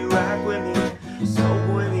me if you rock with me.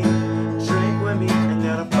 Smoke with me, drink with me. I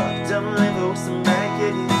got a fucked up liver with some back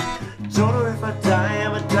kidneys. Told her if I die,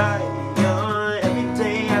 I'ma die young. Every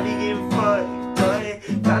day I be getting fucked up.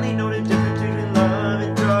 Finally know the difference between love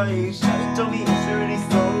and drugs. Shawty told me it's already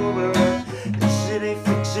sober. This shit ain't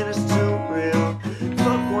fiction, it's too real.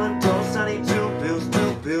 Fuck one dose, I need two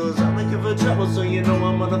pills. I'm looking for trouble, so you know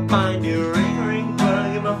I'm gonna find you. Ring, ring,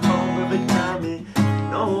 plug in my phone, perfect timing.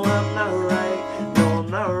 No, I'm not right, no, I'm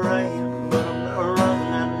not right, but I'm not wrong.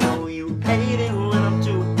 I know you hate it when I'm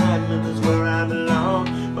too adamant. That's where I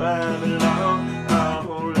belong, where I belong.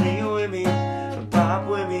 Oh, lean with me, pop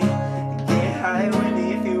with me, get high with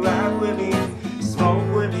me if you rock with me.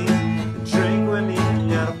 Smoke with me, drink with me.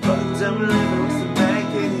 Got a fucked up liver with some back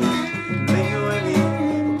kidneys. Lean with me,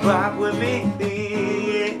 pop with me,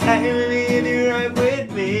 get high with me if you rock with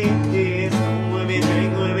me. Yeah, smoke with me,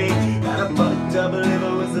 drink with me. Got a fucked up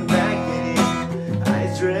liver with some back kidneys.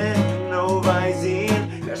 Ice red, no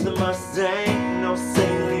Visine. Crash the Mustang, no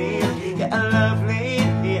saline. Yeah, I love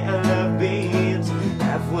lean, yeah, I love beans.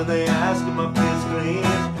 Half when they ask if my piss clean.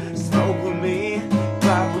 Smoke with me,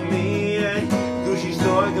 pop with me. Gucci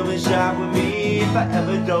store, come and shop with me. If I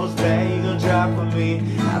ever dose bad, you gon' drop with me.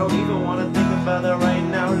 I don't even wanna think about that right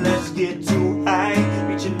now. Let's get too high,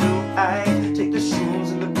 reach a new high. Take the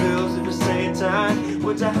shrooms and the pills at the same time.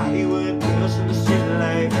 Went to Hollywood, pills from the street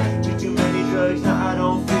life. Too many drugs, now I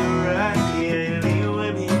don't feel right. Yeah, lean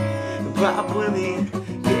with me, pop with me,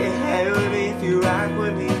 get high with me if you rock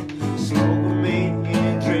with me. Smoke with me,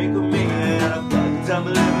 yeah, drink with me. And I fucked up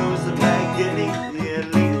living with some back kidney. Yeah,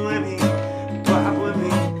 lean with me, pop with me,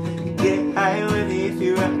 get high with me if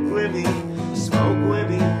you rock with me. Smoke with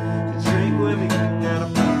me, drink with me. And I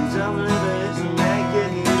fucked up living with some back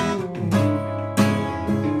kidney.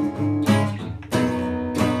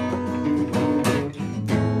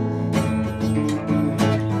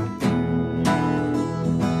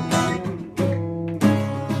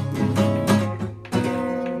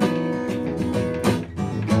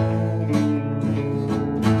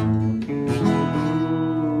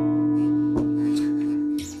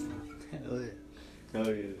 Oh,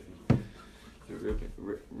 yeah.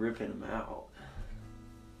 You're ripping them out.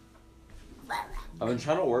 I've been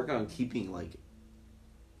trying to work on keeping, like,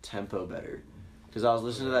 tempo better. Because I was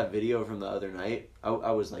listening to that video from the other night.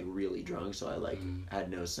 I was, like, really drunk, so I, like, had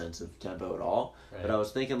no sense of tempo at all. Right. But I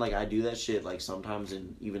was thinking, like, I do that shit, like, sometimes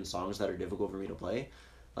in even songs that are difficult for me to play.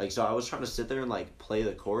 Like, so I was trying to sit there and, like, play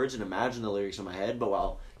the chords and imagine the lyrics in my head, but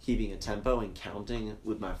while keeping a tempo and counting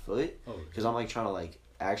with my foot. Because I'm, like, trying to, like,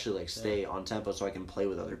 actually, like, stay on tempo so I can play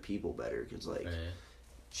with other people better. Because, like,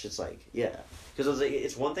 shit's, like, yeah. Because like,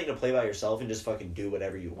 it's one thing to play by yourself and just fucking do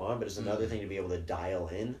whatever you want, but it's another thing to be able to dial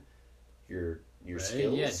in your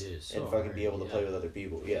skills and fucking be able to play with other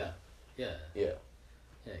people. Yeah,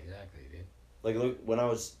 exactly, dude. Like, look, when I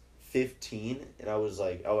was 15, and I was,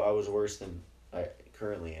 like, I was worse than I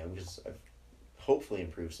currently am, because I've hopefully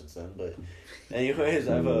improved since then, but anyways,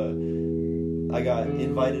 I got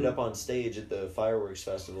invited up on stage at the fireworks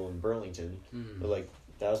festival in Burlington with, like,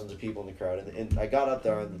 thousands of people in the crowd, and I got up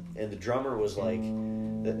there, and the drummer was like,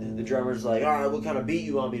 the drummer's like, all right, what kind of beat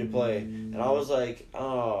you want me to play? And I was like,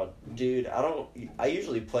 oh, dude, I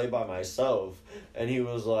usually play by myself. And he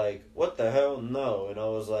was like, what the hell, no. And I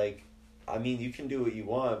was like, I mean, you can do what you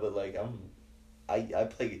want, but, like, I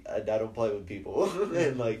don't play with people.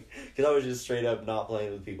 And, like, because I was just straight up not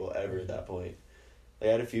playing with people ever at that point. Like,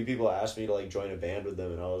 I had a few people ask me to, like, join a band with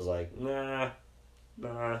them, and I was like, nah,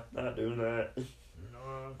 not doing that.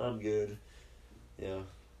 I'm good. Yeah.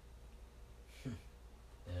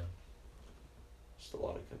 Yeah. Just a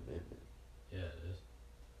lot of commitment. Yeah, it is.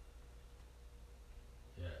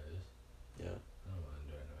 Yeah. Yeah. I don't want to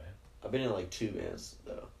join a band. I've been in, like, 2 bands,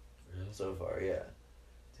 though. Really? So far, yeah.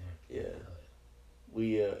 Damn. Yeah.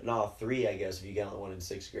 3, I guess, if you count the one in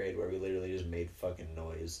 6th grade, where we literally just made fucking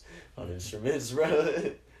noise on instruments,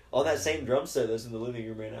 bro. On that same drum set that's in the living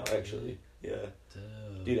room right now, actually. Yeah.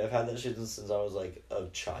 Dude, I've had that shit since I was, like, a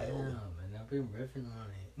child. Yeah, man, I've been riffing on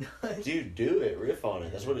it. Dude, do it. Riff on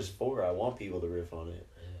it. That's what it's for. I want people to riff on it.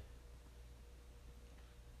 Yeah.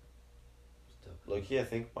 Look, I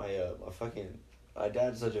think my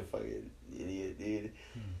dad's such a fucking idiot, dude.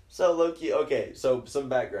 So, Loki, okay, so some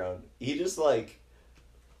background. He just, like,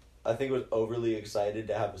 I think was overly excited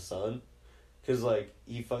to have a son. Because, like,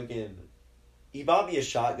 he bought me a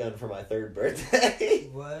shotgun for my 3rd birthday.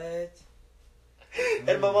 What?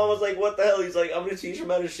 And my mom was like, what the hell? He's like, I'm going to teach him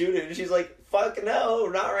how to shoot it. And she's like, fuck no,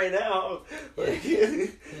 not right now. Like,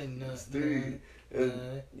 dude.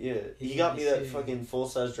 Yeah, he got me that fucking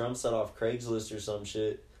full-size drum set off Craigslist or some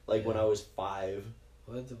shit, like when I was 5.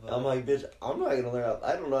 What the fuck? I'm like, bitch, I'm not gonna learn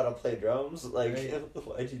I don't know how to play drums. Like,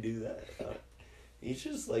 why'd you do that? He's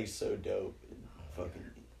just, like, so dope.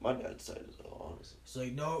 Fucking, my dad's side is all honestly. It's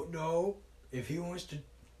like, no, if he wants to...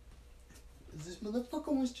 If this motherfucker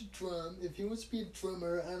wants to drum, if he wants to be a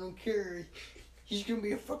drummer, I don't care. He's gonna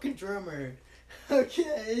be a fucking drummer. Okay,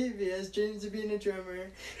 if he has dreams of being a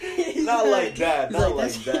drummer. Not like that,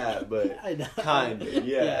 but I know. Kind of,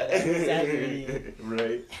 yeah. Exactly.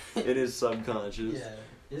 Right? It is subconscious. Yeah,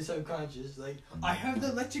 it's subconscious. Like, I have the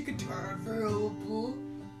electric guitar available.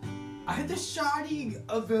 I have the shoddy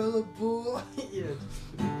available. Yeah.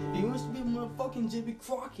 If he wants to be a motherfucking Jimmy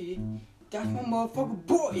Crockett, that's my motherfucking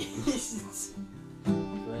boy.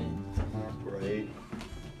 Right?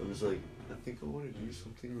 I was like, I think I want to do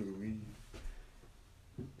something with weed.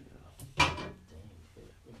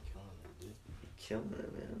 Killing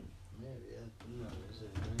it, man. Yeah, no, there's a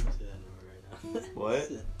right now. What?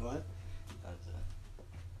 What? That's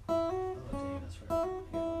oh, dang, that's right.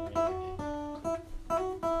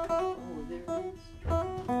 Oh, there it is.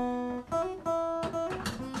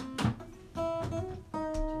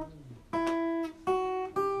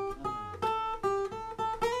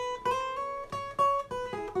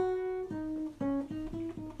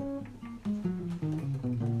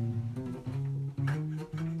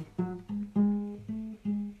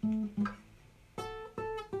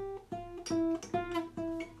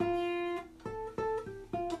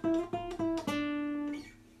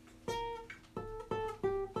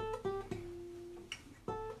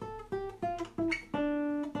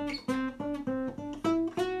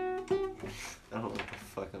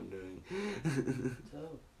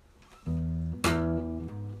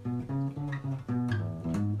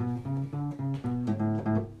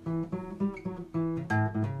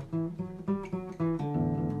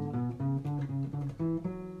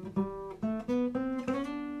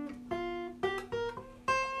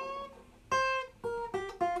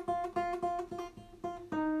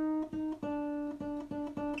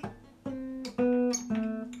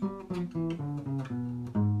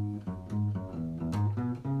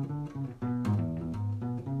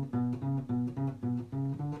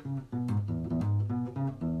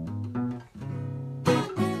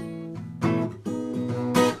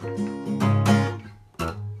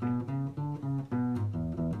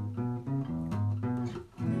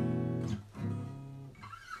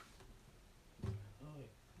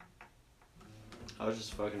 I was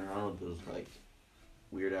just fucking around with those, like,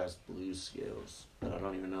 weird-ass blues scales that I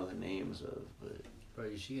don't even know the names of, but... Bro,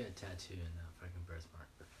 you should get a tattoo in that fucking birthmark.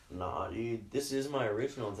 Nah, dude, this is my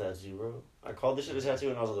original tattoo, bro. I called this shit a tattoo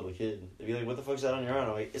when I was a little kid. They'd be like, what the fuck's that on your arm?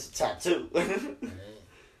 I'm like, it's a tattoo. Right?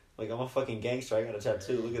 Like, I'm a fucking gangster, I got a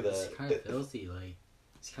tattoo, Right. look at that. It's kind of filthy, like,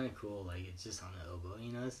 it's kind of cool, like, it's just on the elbow,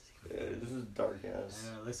 you know? It's Yeah, this is dark ass.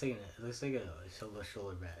 I know, it looks like a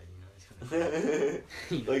shoulder pad, you know? It's kind of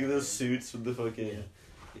cool. Like those suits with the fucking...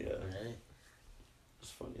 Yeah. Right?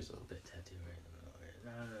 It's funny as hell. Bit tattoo right in the middle of it. I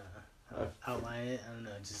don't know. Outline it, I don't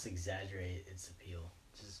know, just exaggerate its appeal.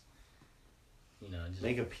 Just, you know, just...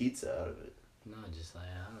 Make a pizza out of it. No, just like,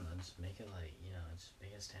 I don't know, just make it like, you know, just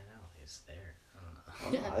make it stand out like it's there. I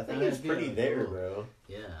don't know. I think it's pretty there, cool. bro.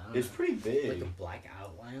 Yeah, I don't It's know. pretty big. Like a black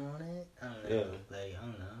outline on it? I don't know. Yeah. Like, I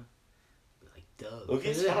don't know. Like, dope. Look,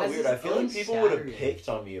 it's It kind of has weird. its I feel own like people would have Saturday. picked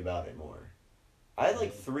on me about it more. I had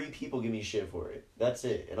like 3 people give me shit for it. That's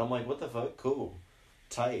it. And I'm like, what the fuck? Cool.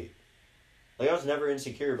 Tight. Like, I was never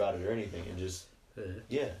insecure about it or anything. And just,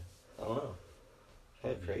 yeah. I don't know. I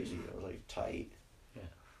had crazy. I was like, tight.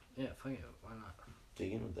 Yeah, fuck it. Why not?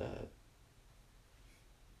 Dig in with that.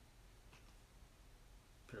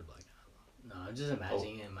 Put a black outline. No, I'm just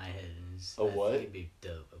imagining it in my head. And just, A I think what? it'd be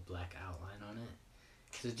dope. A black outline on it.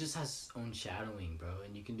 Cause it just has its own shadowing, bro,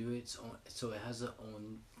 and you can do its own. So it has its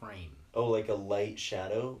own frame. Oh, like a light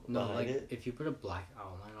shadow behind like it? if you put a black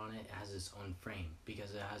outline on it, it has its own frame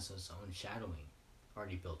because it has its own shadowing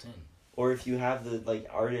already built in. Or if you have the like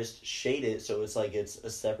artist shade it so it's like it's a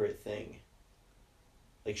separate thing.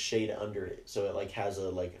 Like shade under it so it like has a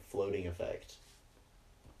like floating effect.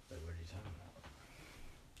 Wait, what are you talking about?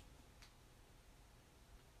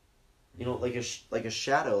 You know, like a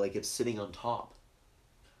shadow, like it's sitting on top.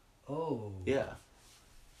 Oh. Yeah.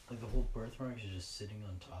 Like the whole birthmark is just sitting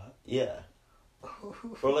on top? Yeah.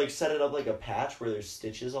 Or like set it up like a patch where there's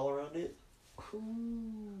stitches all around it.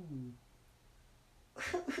 Ooh.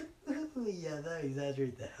 Yeah, that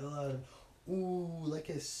exaggerates the hell out of. Ooh,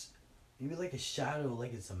 maybe like a shadow,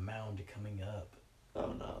 like it's a mound coming up.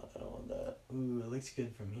 Oh no, I don't want that. Ooh, it looks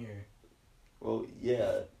good from here. Well,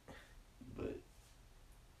 yeah, but.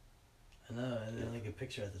 I know, and then like a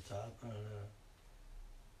picture at the top. I don't know.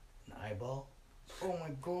 An eyeball. Oh my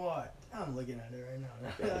god, I'm looking at it right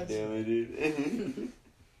now. God damn it, dude.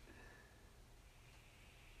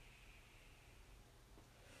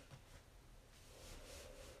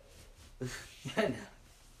 I know.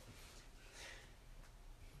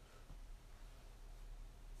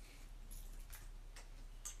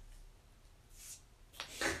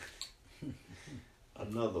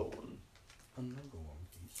 Another one. Another one,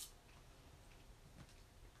 please.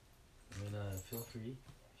 I mean, feel free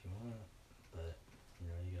if you want, but you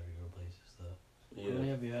know you gotta go places though. Yeah. How many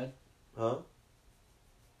have you had? Huh?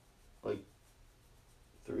 Like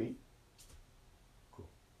 3? Cool.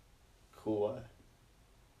 Cool. Why?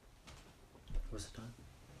 What's the time?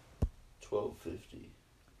 12:50.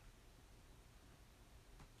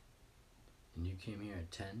 And you came here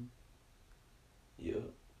at 10? Yeah.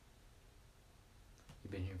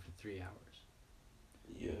 You've been here for 3 hours.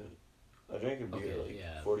 Yeah. I drank a beer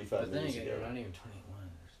 45 but minutes then ago. you're not even 21.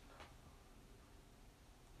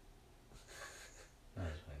 No,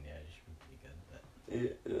 it's fine. Yeah, you should be pretty good.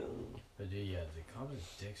 But dude, yeah, the cops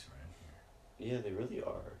are dicks around here. Yeah, they really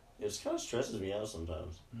are. It just kind of stresses me out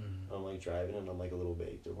sometimes. Mm-hmm. I'm like driving and I'm like a little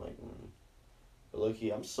baked. I'm like, But low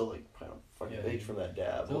key, I'm still like kind of fucking baked from that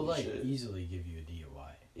dab. They'll Holy like shit. easily give you a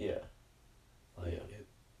DUI. Yeah. Like, Yeah.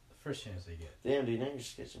 the first chance they get. Damn, dude, now you're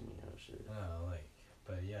sketching me out, shit. No, like,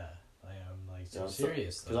 but yeah, like, I'm like so Yeah, I'm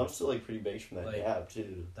serious Because I'm still like pretty baked from that Like, dab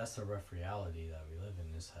too. That's the rough reality that we live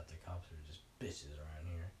in. Is that the cops are just bitches around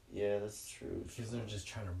here. Yeah, that's true. Because they're just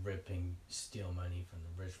trying to rip and steal money from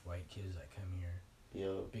the rich white kids that come here.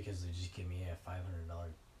 Yeah. Because they just give me a $500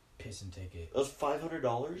 pissing ticket. That was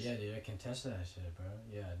 $500? Yeah, dude, I contested that shit, bro.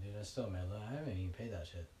 Yeah, dude, I still mad. I haven't even paid that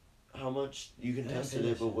shit. How much? You I didn't contested pay it,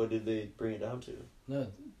 that but shit. what did they bring it down to? No,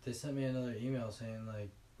 they sent me another email saying like,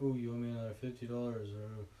 "Oh, you owe me another $50," or,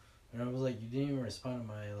 and I was like, "You didn't even respond to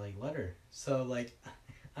my like letter." So like,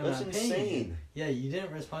 I'm That's not paying you. insane. Yeah, you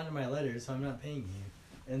didn't respond to my letter, so I'm not paying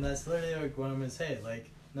you. And that's literally like what I'm gonna say. Like,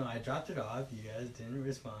 no, I dropped it off. You guys didn't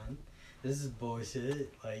respond. This is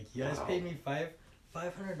bullshit. Like, you guys paid me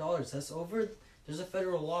 $500. That's over. There's a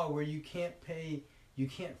federal law where you can't pay. You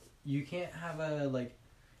can't have a like,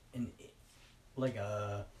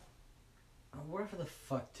 whatever the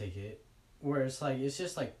fuck ticket, where it's like it's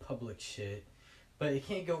just like public shit, but it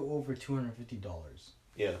can't go over $250.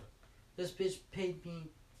 Yeah. This bitch paid me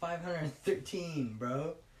 $513,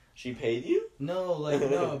 bro. She paid you? No, like,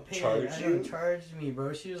 no, Charged me,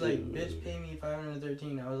 bro. She was like, Dude. bitch, pay me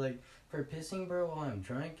 $513. I was like, for pissing, bro, while I'm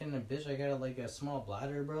drunk, and bitch, I got like a small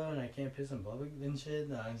bladder, bro, and I can't piss in public and shit.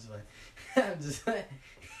 No, I'm just like,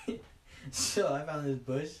 so I found this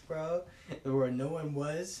bush, bro, where no one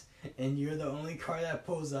was, and you're the only car that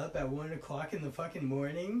pulls up at 1 o'clock in the fucking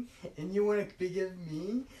morning, and you want to give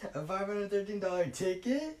me a $513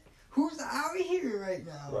 ticket? Who's out here right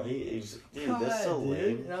now? Right? Dude, God, that's so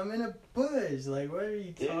lame. And I'm in a bush. Like, what are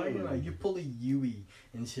you talking Dude. about? You pull a Yui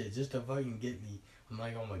and shit just to fucking get me. I'm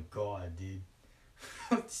like, oh my god, dude.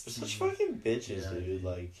 They're such fucking bitches, Yeah, dude. dude.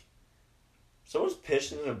 Like, someone's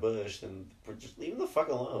pissing in a bush, then just leave them the fuck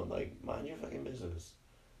alone. Like, mind your fucking business.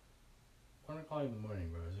 1 o'clock in the morning,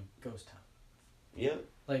 bro. It's a ghost town. Yep.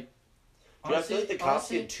 Like, Dude, I feel like the cops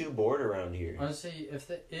get too bored around here. Honestly,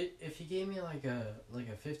 if he gave me like a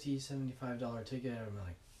 $50, $75 ticket, I'd be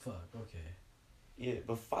like, fuck, okay. Yeah,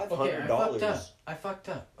 but Okay, $500. I fucked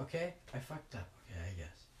up, okay? I fucked up, okay, I guess.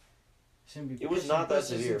 Shouldn't be It was pissing not that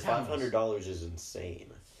buses severe. in towns. $500 is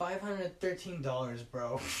insane. $513,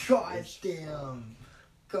 bro. God damn.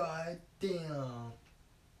 God damn.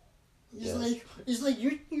 It's like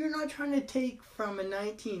you're not trying to take from a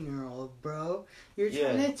 19-year-old, bro. You're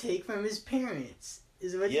trying to take from his parents.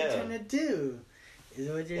 Is what you're trying to do. is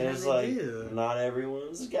what you're And it's gonna like, do. not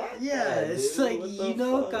everyone's got Yeah, that, it's dude. like, What you the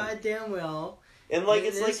know fuck? goddamn well. And like, in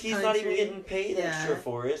it's like this he's not even country, getting paid extra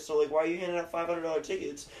for it. So like, why are you handing out $500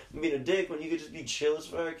 tickets and being a dick when you could just be chill as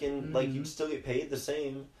fuck and like you'd still get paid the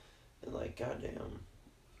same? And like, goddamn.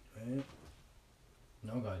 Right?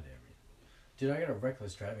 No goddamn. Dude, I got a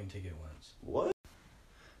reckless driving ticket once. What?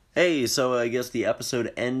 Hey, so I guess the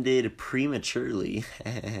episode ended prematurely.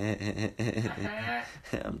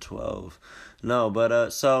 I'm 12. No,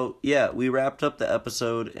 but so yeah, we wrapped up the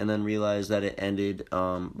episode and then realized that it ended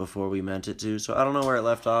before we meant it to. So I don't know where it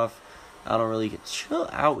left off. I don't really chill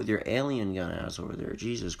out with your alien gun ass over there.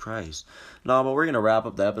 Jesus Christ. No, but we're gonna wrap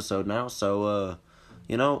up the episode now. So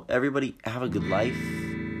you know, everybody have a good life.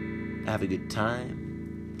 Have a good time.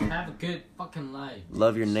 Have a good fucking life.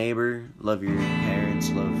 Love your neighbor. Love your parents.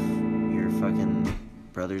 Love your fucking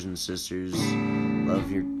brothers and sisters.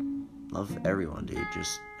 Love everyone, dude.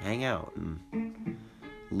 Just hang out and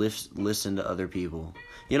listen to other people.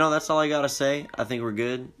 You know, that's all I gotta say. I think we're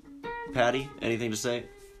good. Patty, anything to say?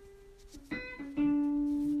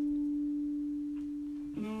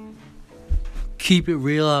 Keep it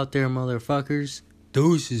real out there, motherfuckers.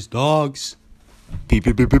 Deuces, dogs. Beep,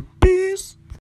 beep, beep, beep.